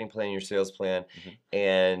marketing plan, your sales plan,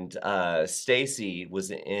 and Stacy was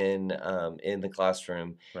in the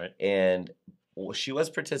classroom, right? And she was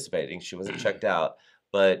participating. She wasn't checked out,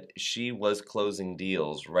 but she was closing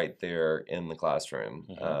deals right there in the classroom.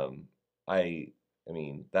 I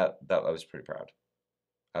mean that I was pretty proud.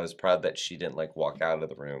 I was proud that she didn't walk out of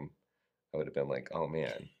the room. I would have been like, oh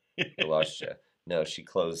man, I lost you. No, she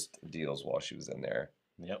closed deals while she was in there.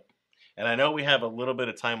 Yep. And I know we have a little bit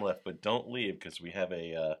of time left, but don't leave because we have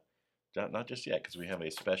not just yet, because we have a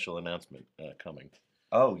special announcement coming.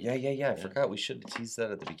 Oh, yeah. I forgot. We should have teased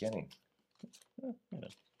that at the beginning.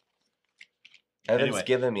 Evan's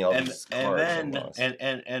giving me all these cards.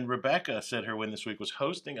 And Rebecca said her win this week was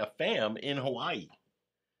hosting a FAM in Hawaii.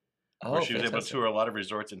 Where she was able to tour a lot of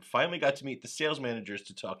resorts and finally got to meet the sales managers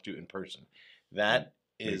to talk to in person. That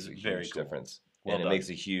is very cool. Difference. It makes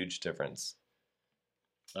a huge difference.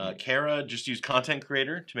 Kara just used Content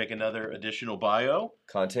Creator to make another additional bio.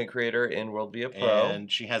 Content Creator in World Be a Pro.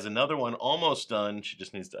 And she has another one almost done. She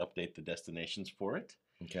just needs to update the destinations for it.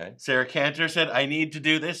 Okay. Sarah Cantor said, I need to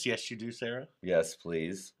do this. Yes, you do, Sarah. Yes,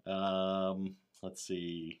 please. Let's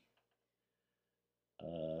see.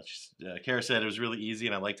 Kara said it was really easy,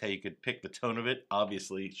 and I liked how you could pick the tone of it.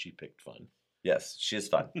 Obviously, she picked fun. Yes, she is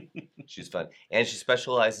fun. She's fun. And she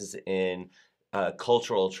specializes in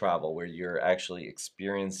cultural travel, where you're actually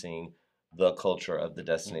experiencing the culture of the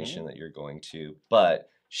destination that you're going to. But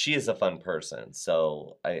she is a fun person,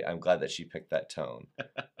 so I'm glad that she picked that tone.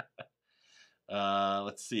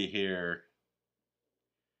 Let's see here.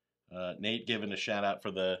 Nate giving a shout out for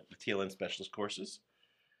the TLN specialist courses,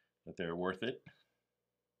 that they're worth it.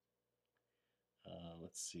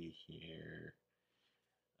 Let's see here.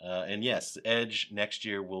 And yes, Edge next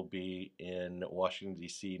year will be in Washington,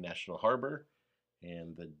 D.C. National Harbor.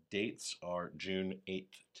 And the dates are June 8th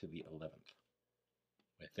to the 11th.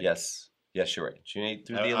 I think. Yes, you're right. June 8th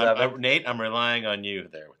through the I- 11th. Nate, I'm relying on you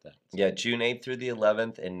there with that. Yeah, June 8th through the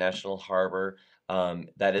 11th in National Harbor.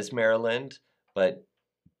 That is Maryland, but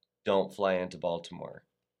don't fly into Baltimore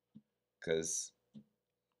because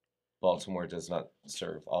Baltimore does not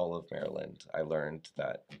serve all of Maryland. I learned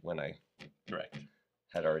that when I Correct.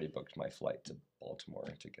 had already booked my flight to Baltimore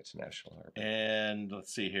to get to National Harbor. And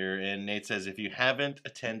let's see here. And Nate says, if you haven't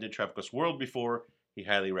attended Tropic World before, he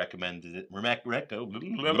highly recommends it. Recommends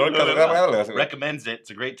it. It's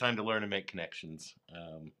a great time to learn and make connections.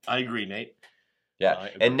 I agree, Nate. Yeah,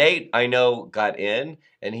 and Nate, I know, got in,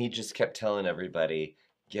 and he just kept telling everybody,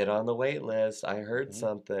 get on the wait list. I heard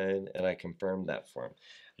something, and I confirmed that for him.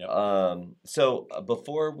 Yep. So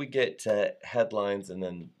before we get to headlines and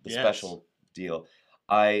then the special deal,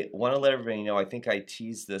 I want to let everybody know, I think I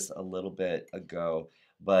teased this a little bit ago,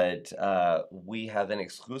 but we have an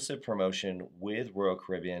exclusive promotion with Royal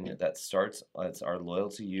Caribbean that starts, it's our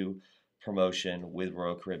Loyal to You promotion with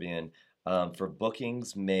Royal Caribbean for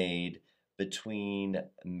bookings made between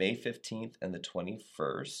May 15th and the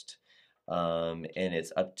 21st, and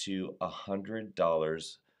it's up to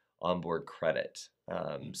 $100 onboard credit.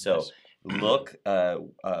 So look,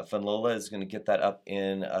 Funlola is going to get that up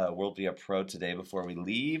in World Via Pro today before we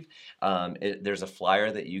leave. There's a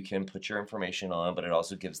flyer that you can put your information on, but it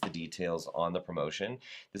also gives the details on the promotion.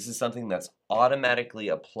 This is something that's automatically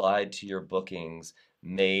applied to your bookings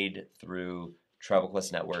made through Travel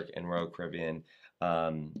Quest Network and Royal Caribbean,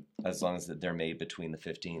 as long as they're made between the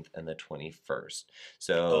 15th and the 21st.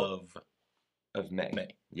 So of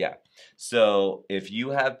May. Yeah. So if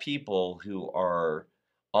you have people who are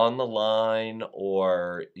on the line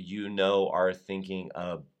or are thinking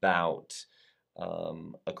about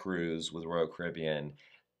a cruise with Royal Caribbean,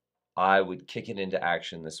 I would kick it into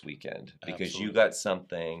action this weekend because you got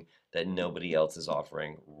something that nobody else is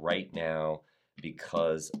offering right now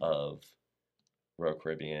because of Royal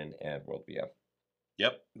Caribbean and World Via.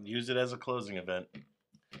 Yep. Use it as a closing event.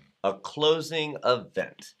 A closing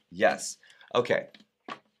event. Yes. Okay.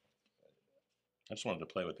 I just wanted to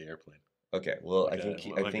play with the airplane. Okay. Well,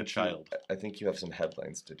 Like a child. I think you have some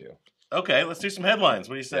headlines to do. Okay, let's do some headlines.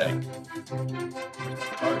 What do you say? Here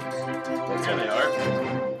they are.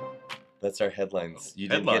 That's our headlines. You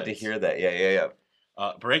didn't Headlines. get to hear that. Yeah.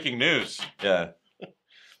 Breaking news. Yeah.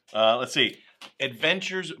 Let's see.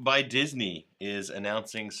 Adventures by Disney is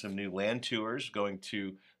announcing some new land tours going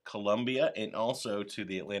to Colombia and also to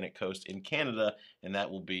the Atlantic coast in Canada, and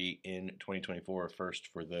that will be in 2024 first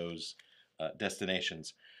for those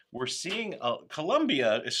destinations. We're seeing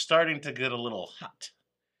Colombia is starting to get a little hot.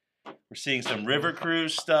 We're seeing some river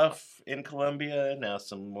cruise stuff in Colombia, now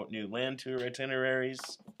some more new land tour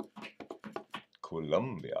itineraries.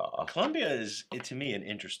 Colombia is, to me, an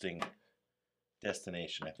interesting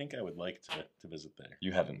destination. I think I would like to visit there.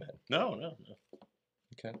 You haven't been? No.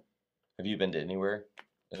 Okay. Have you been to anywhere?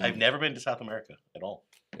 I've never been to South America at all.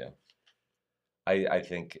 Yeah. I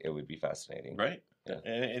think it would be fascinating. Right? Yeah.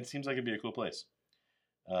 And it seems like it'd be a cool place.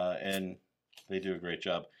 And they do a great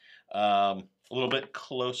job. A little bit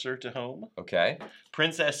closer to home. Okay.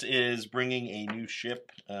 Princess is bringing a new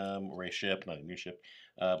ship, or a ship, not a new ship,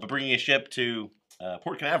 but bringing a ship to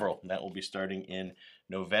Port Canaveral. And that will be starting in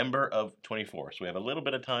November of 24. So we have a little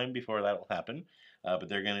bit of time before that will happen. But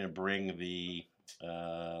they're going to bring the,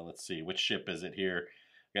 let's see, which ship is it here?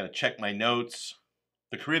 I got to check my notes.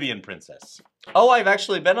 The Caribbean Princess. Oh, I've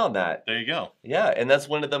actually been on that. There you go. Yeah, and that's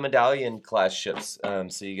one of the medallion class ships.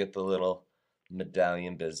 So you get the little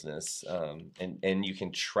medallion business, and you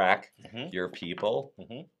can track your people,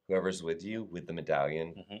 whoever's with you, with the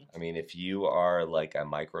medallion. I mean, if you are like a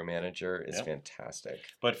micromanager, it's fantastic.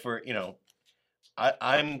 But for,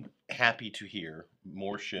 I'm happy to hear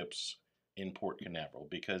more ships in Port Canaveral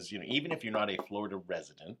because, even if you're not a Florida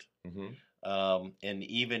resident, and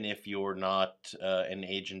even if you're not an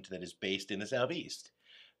agent that is based in the Southeast,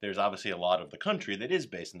 there's obviously a lot of the country that is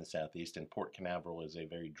based in the Southeast, and Port Canaveral is a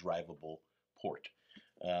very drivable port.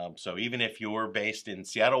 So even if you're based in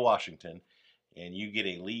Seattle, Washington, and you get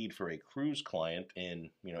a lead for a cruise client in,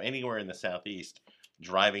 anywhere in the Southeast,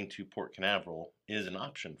 driving to Port Canaveral is an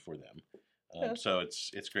option for them. So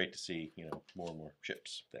it's great to see, more and more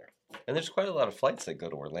ships there. And there's quite a lot of flights that go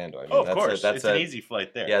to Orlando. I mean, of course, it's an easy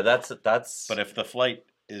flight there. Yeah, that's. But if the flight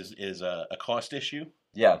is a cost issue,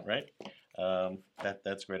 right?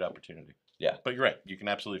 That's a great opportunity. Yeah, but you're right. You can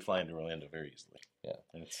absolutely fly into Orlando very easily. Yeah,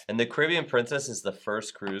 and the Caribbean Princess is the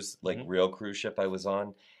first cruise, real cruise ship I was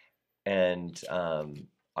on, and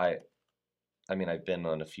I I mean, I've been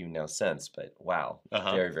on a few now since, but wow,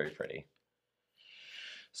 Uh-huh. very, very pretty.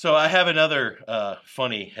 So I have another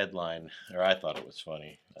funny headline, or I thought it was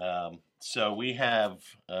funny. So we have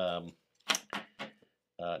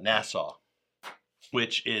Nassau,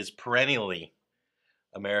 which is perennially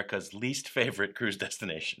America's least favorite cruise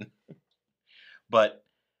destination. But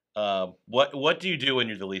what do you do when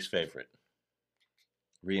you're the least favorite?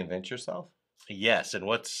 Reinvent yourself? Yes, and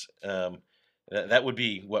what's that would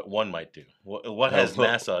be what one might do. What has well-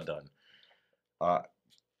 Nassau done?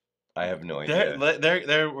 I have no idea.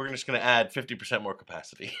 We're just going to add 50% more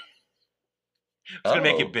capacity. It's going to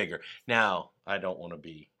make Oh. it bigger. Now, I don't want to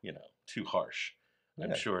be, too harsh. I'm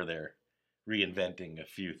Yeah. sure they're reinventing a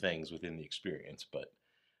few things within the experience, but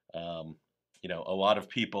a lot of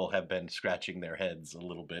people have been scratching their heads a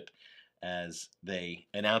little bit as they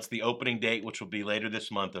announce the opening date, which will be later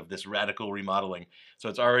this month, of this radical remodeling. So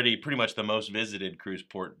it's already pretty much the most visited cruise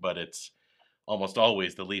port, but it's almost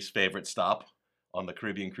always the least favorite stop on the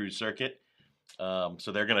Caribbean cruise circuit.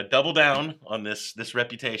 So they're going to double down on this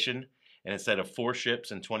reputation, and instead of 4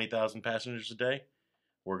 ships and 20,000 passengers a day,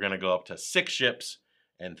 we're going to go up to 6 ships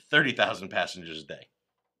and 30,000 passengers a day.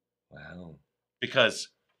 Wow. Because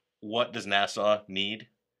what does Nassau need?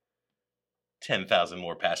 10,000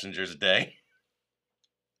 more passengers a day.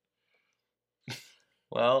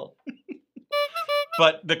 Well,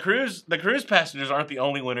 But the cruise passengers aren't the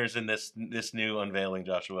only winners in this new unveiling,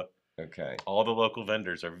 Joshua. okay. All the local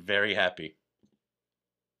vendors are very happy.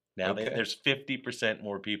 Now Okay. there's 50%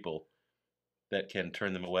 more people that can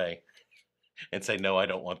turn them away and say, no, I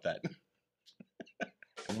don't want that.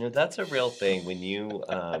 That's a real thing when you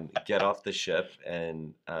get off the ship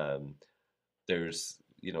and there's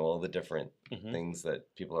all the different Mhm. things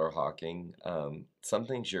that people are hawking. Some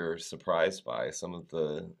things you're surprised by. Some of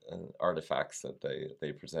the artifacts that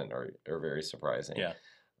they present are very surprising. Yeah.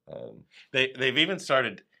 Um, They've even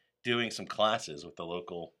started doing some classes with the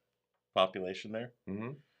local population there.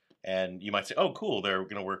 mhm. And you might say, oh, cool, they're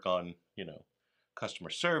going to work on,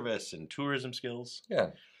 customer service and tourism skills.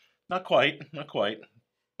 Yeah. Not quite.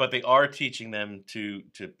 But they are teaching them to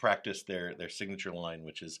practice their signature line,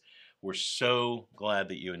 which is, we're so glad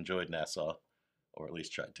that you enjoyed Nassau, or at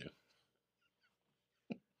least tried to.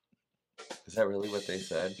 Is that really what they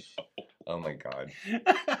said? Oh my God.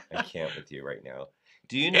 I can't with you right now.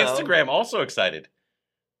 Do you know? Instagram also excited.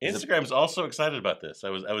 Is it- Instagram's also excited about this. I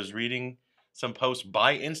was reading some posts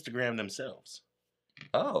by Instagram themselves.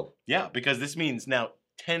 Oh. Yeah, because this means now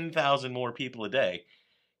 10,000 more people a day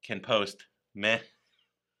can post meh.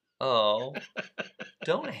 Oh.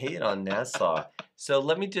 Don't hate on Nassau. So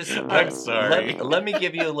let me just I'm sorry. Let me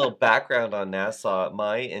give you a little background on Nassau.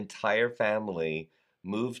 My entire family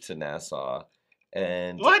moved to Nassau,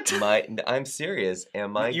 and What? I'm serious.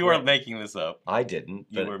 And my You are making this up. I didn't,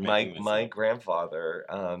 You but were my making this my up. grandfather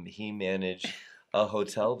he managed a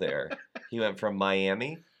hotel there. He went from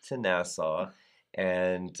Miami to Nassau.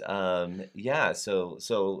 And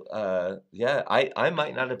yeah, I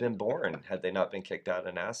might not have been born had they not been kicked out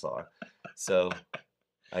of Nassau. So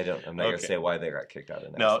I'm not gonna Okay. say why they got kicked out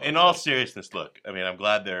of No, Nassau. in all seriousness, look, I mean, I'm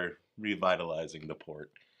glad they're revitalizing the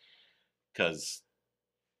port because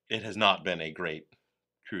it has not been a great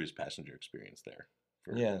cruise passenger experience there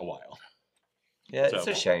for Yeah. a while. Yeah, it's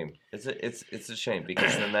So- a shame. It's a shame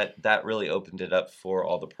because then that really opened it up for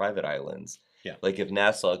all the private islands. Yeah. Like if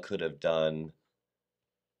Nassau could have done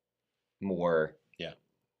more. Yeah.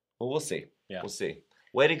 Well, we'll see. Yeah. We'll see.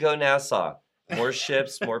 Way to go, Nassau. More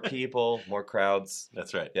ships, more people, more crowds.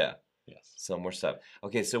 That's right. Yeah. Yes, So more stuff.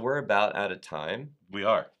 Okay, so we're about out of time, we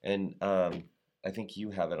are. and I think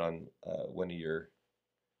you have it on one of your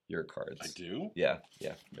cards. I do. Yeah,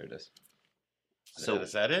 there it is. So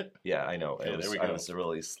is that it? Yeah, I know. Okay, there we I go. was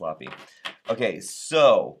really sloppy. Okay,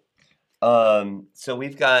 so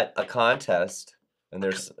we've got a contest, and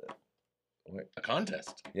there's A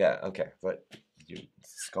contest. yeah. Okay, but you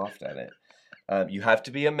scoffed at it. You have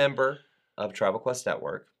to be a member of Travel Quest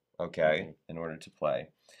Network, okay, in order to play.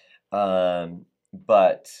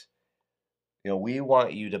 But we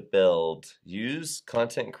want you to use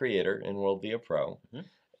Content Creator in WorldVia Pro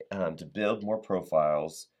to build more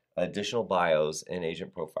profiles, additional bios in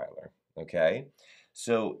Agent Profiler. Okay,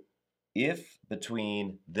 so if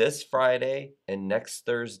between this Friday and next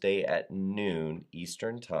Thursday at noon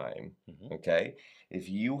Eastern Time, Mhm. okay, if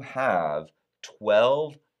you have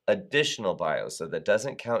 12 additional bios, so that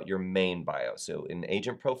doesn't count your main bio. So in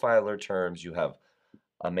Agent Profiler terms, you have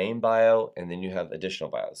a main bio and then you have additional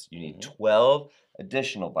bios. You need 12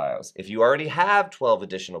 additional bios. If you already have 12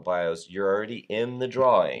 additional bios, you're already in the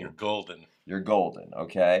drawing. You're golden. You're golden,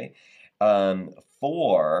 okay?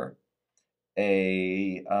 For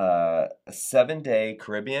a 7-day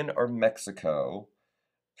Caribbean or Mexico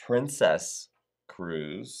Princess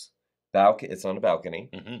cruise. It's on a balcony.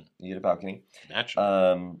 Mm-hmm. You get a balcony.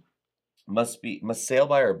 Naturally. Must sail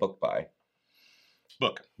by or book by?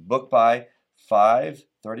 Book. Book by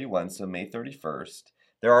 5/31, so May 31st.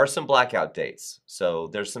 There are some blackout dates, so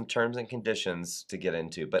there's some terms and conditions to get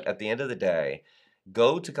into. But at the end of the day,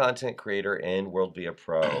 go to Content Creator in WorldVia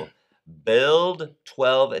Pro, build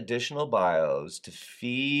 12 additional bios to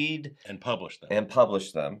feed And publish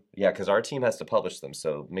them. Yeah, because our team has to publish them,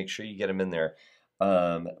 so make sure you get them in there.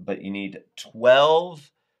 But you need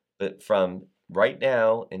 12 from right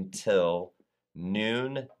now until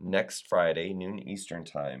noon next Friday, noon Eastern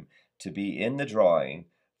time, to be in the drawing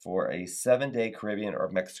for a 7-day Caribbean or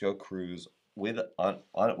Mexico cruise with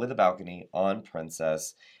a balcony on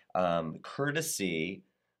Princess, courtesy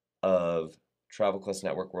of Travel Quest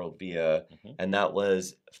Network WorldVia, and that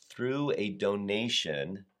was through a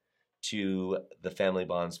donation to the Family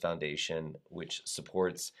Bonds Foundation, which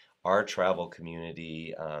supports our travel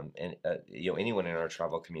community, and anyone in our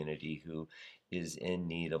travel community who is in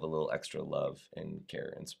need of a little extra love and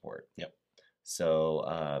care and support. Yep.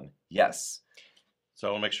 So yes.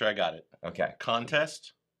 So I'll make sure I got it. Okay.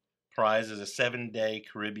 Contest. Prize is a 7-day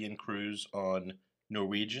Caribbean cruise on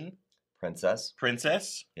Norwegian Princess.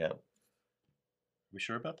 Yeah. We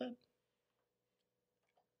sure about that?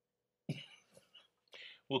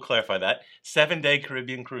 We'll clarify that. 7-day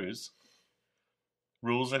Caribbean cruise.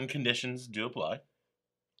 Rules and conditions do apply.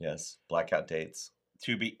 Yes. Blackout dates.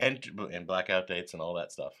 To be entered, and blackout dates and all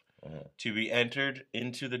that stuff. To be entered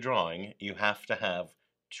into the drawing, you have to have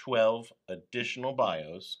 12 additional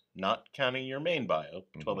bios, not counting your main bio,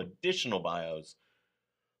 12 additional bios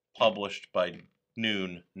published by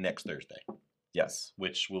noon next Thursday. Yes.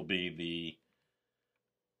 Which will be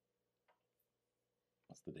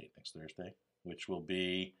what's the date next Thursday? Which will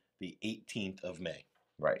be the 18th of May.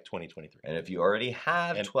 Right. 2023. And if you already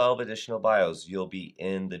have 12 additional bios, you'll be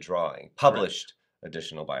in the drawing. Published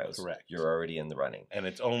additional bios. Correct. You're already in the running. And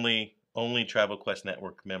it's only Travel Quest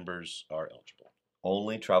Network members are eligible.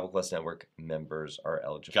 Only Travel Quest Network members are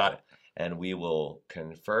eligible. Got it. And we will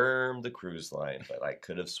confirm the cruise line, but I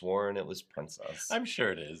could have sworn it was Princess. I'm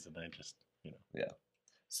sure it is, and I just, Yeah.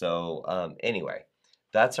 So anyway,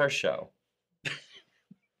 that's our show.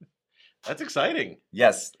 That's exciting.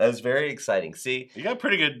 Yes, that's very exciting. See, you got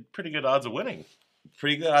pretty good odds of winning.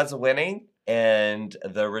 Pretty good odds of winning, and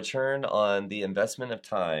the return on the investment of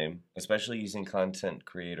time, especially using Content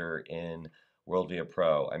Creator in WorldVia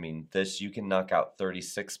Pro. I mean, you can knock out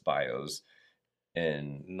 36 bios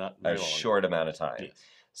in not a short amount of time. Yes.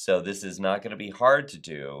 So this is not going to be hard to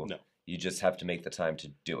do. No. You just have to make the time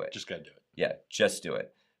to do it. Just got to do it. Yeah, just do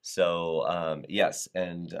it. So yes,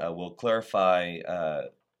 and we'll clarify.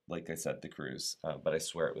 Like I said, the cruise, but I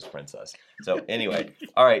swear it was Princess. So anyway,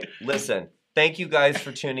 all right, listen, thank you guys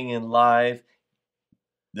for tuning in live.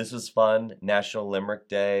 This was fun. National Limerick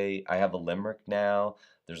Day. I have a limerick now.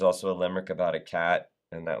 There's also a limerick about a cat,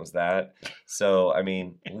 and that was that. So, I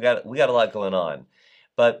mean, we got a lot going on.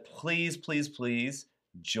 But please, please, please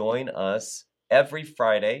join us every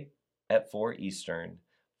Friday at 4 Eastern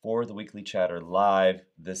for the Weekly Chatter live.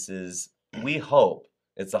 This is, we hope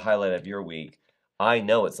it's the highlight of your week. I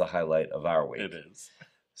know it's the highlight of our week. It is.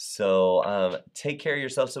 So take care of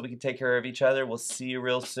yourself so we can take care of each other. We'll see you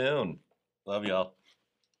real soon. Love y'all.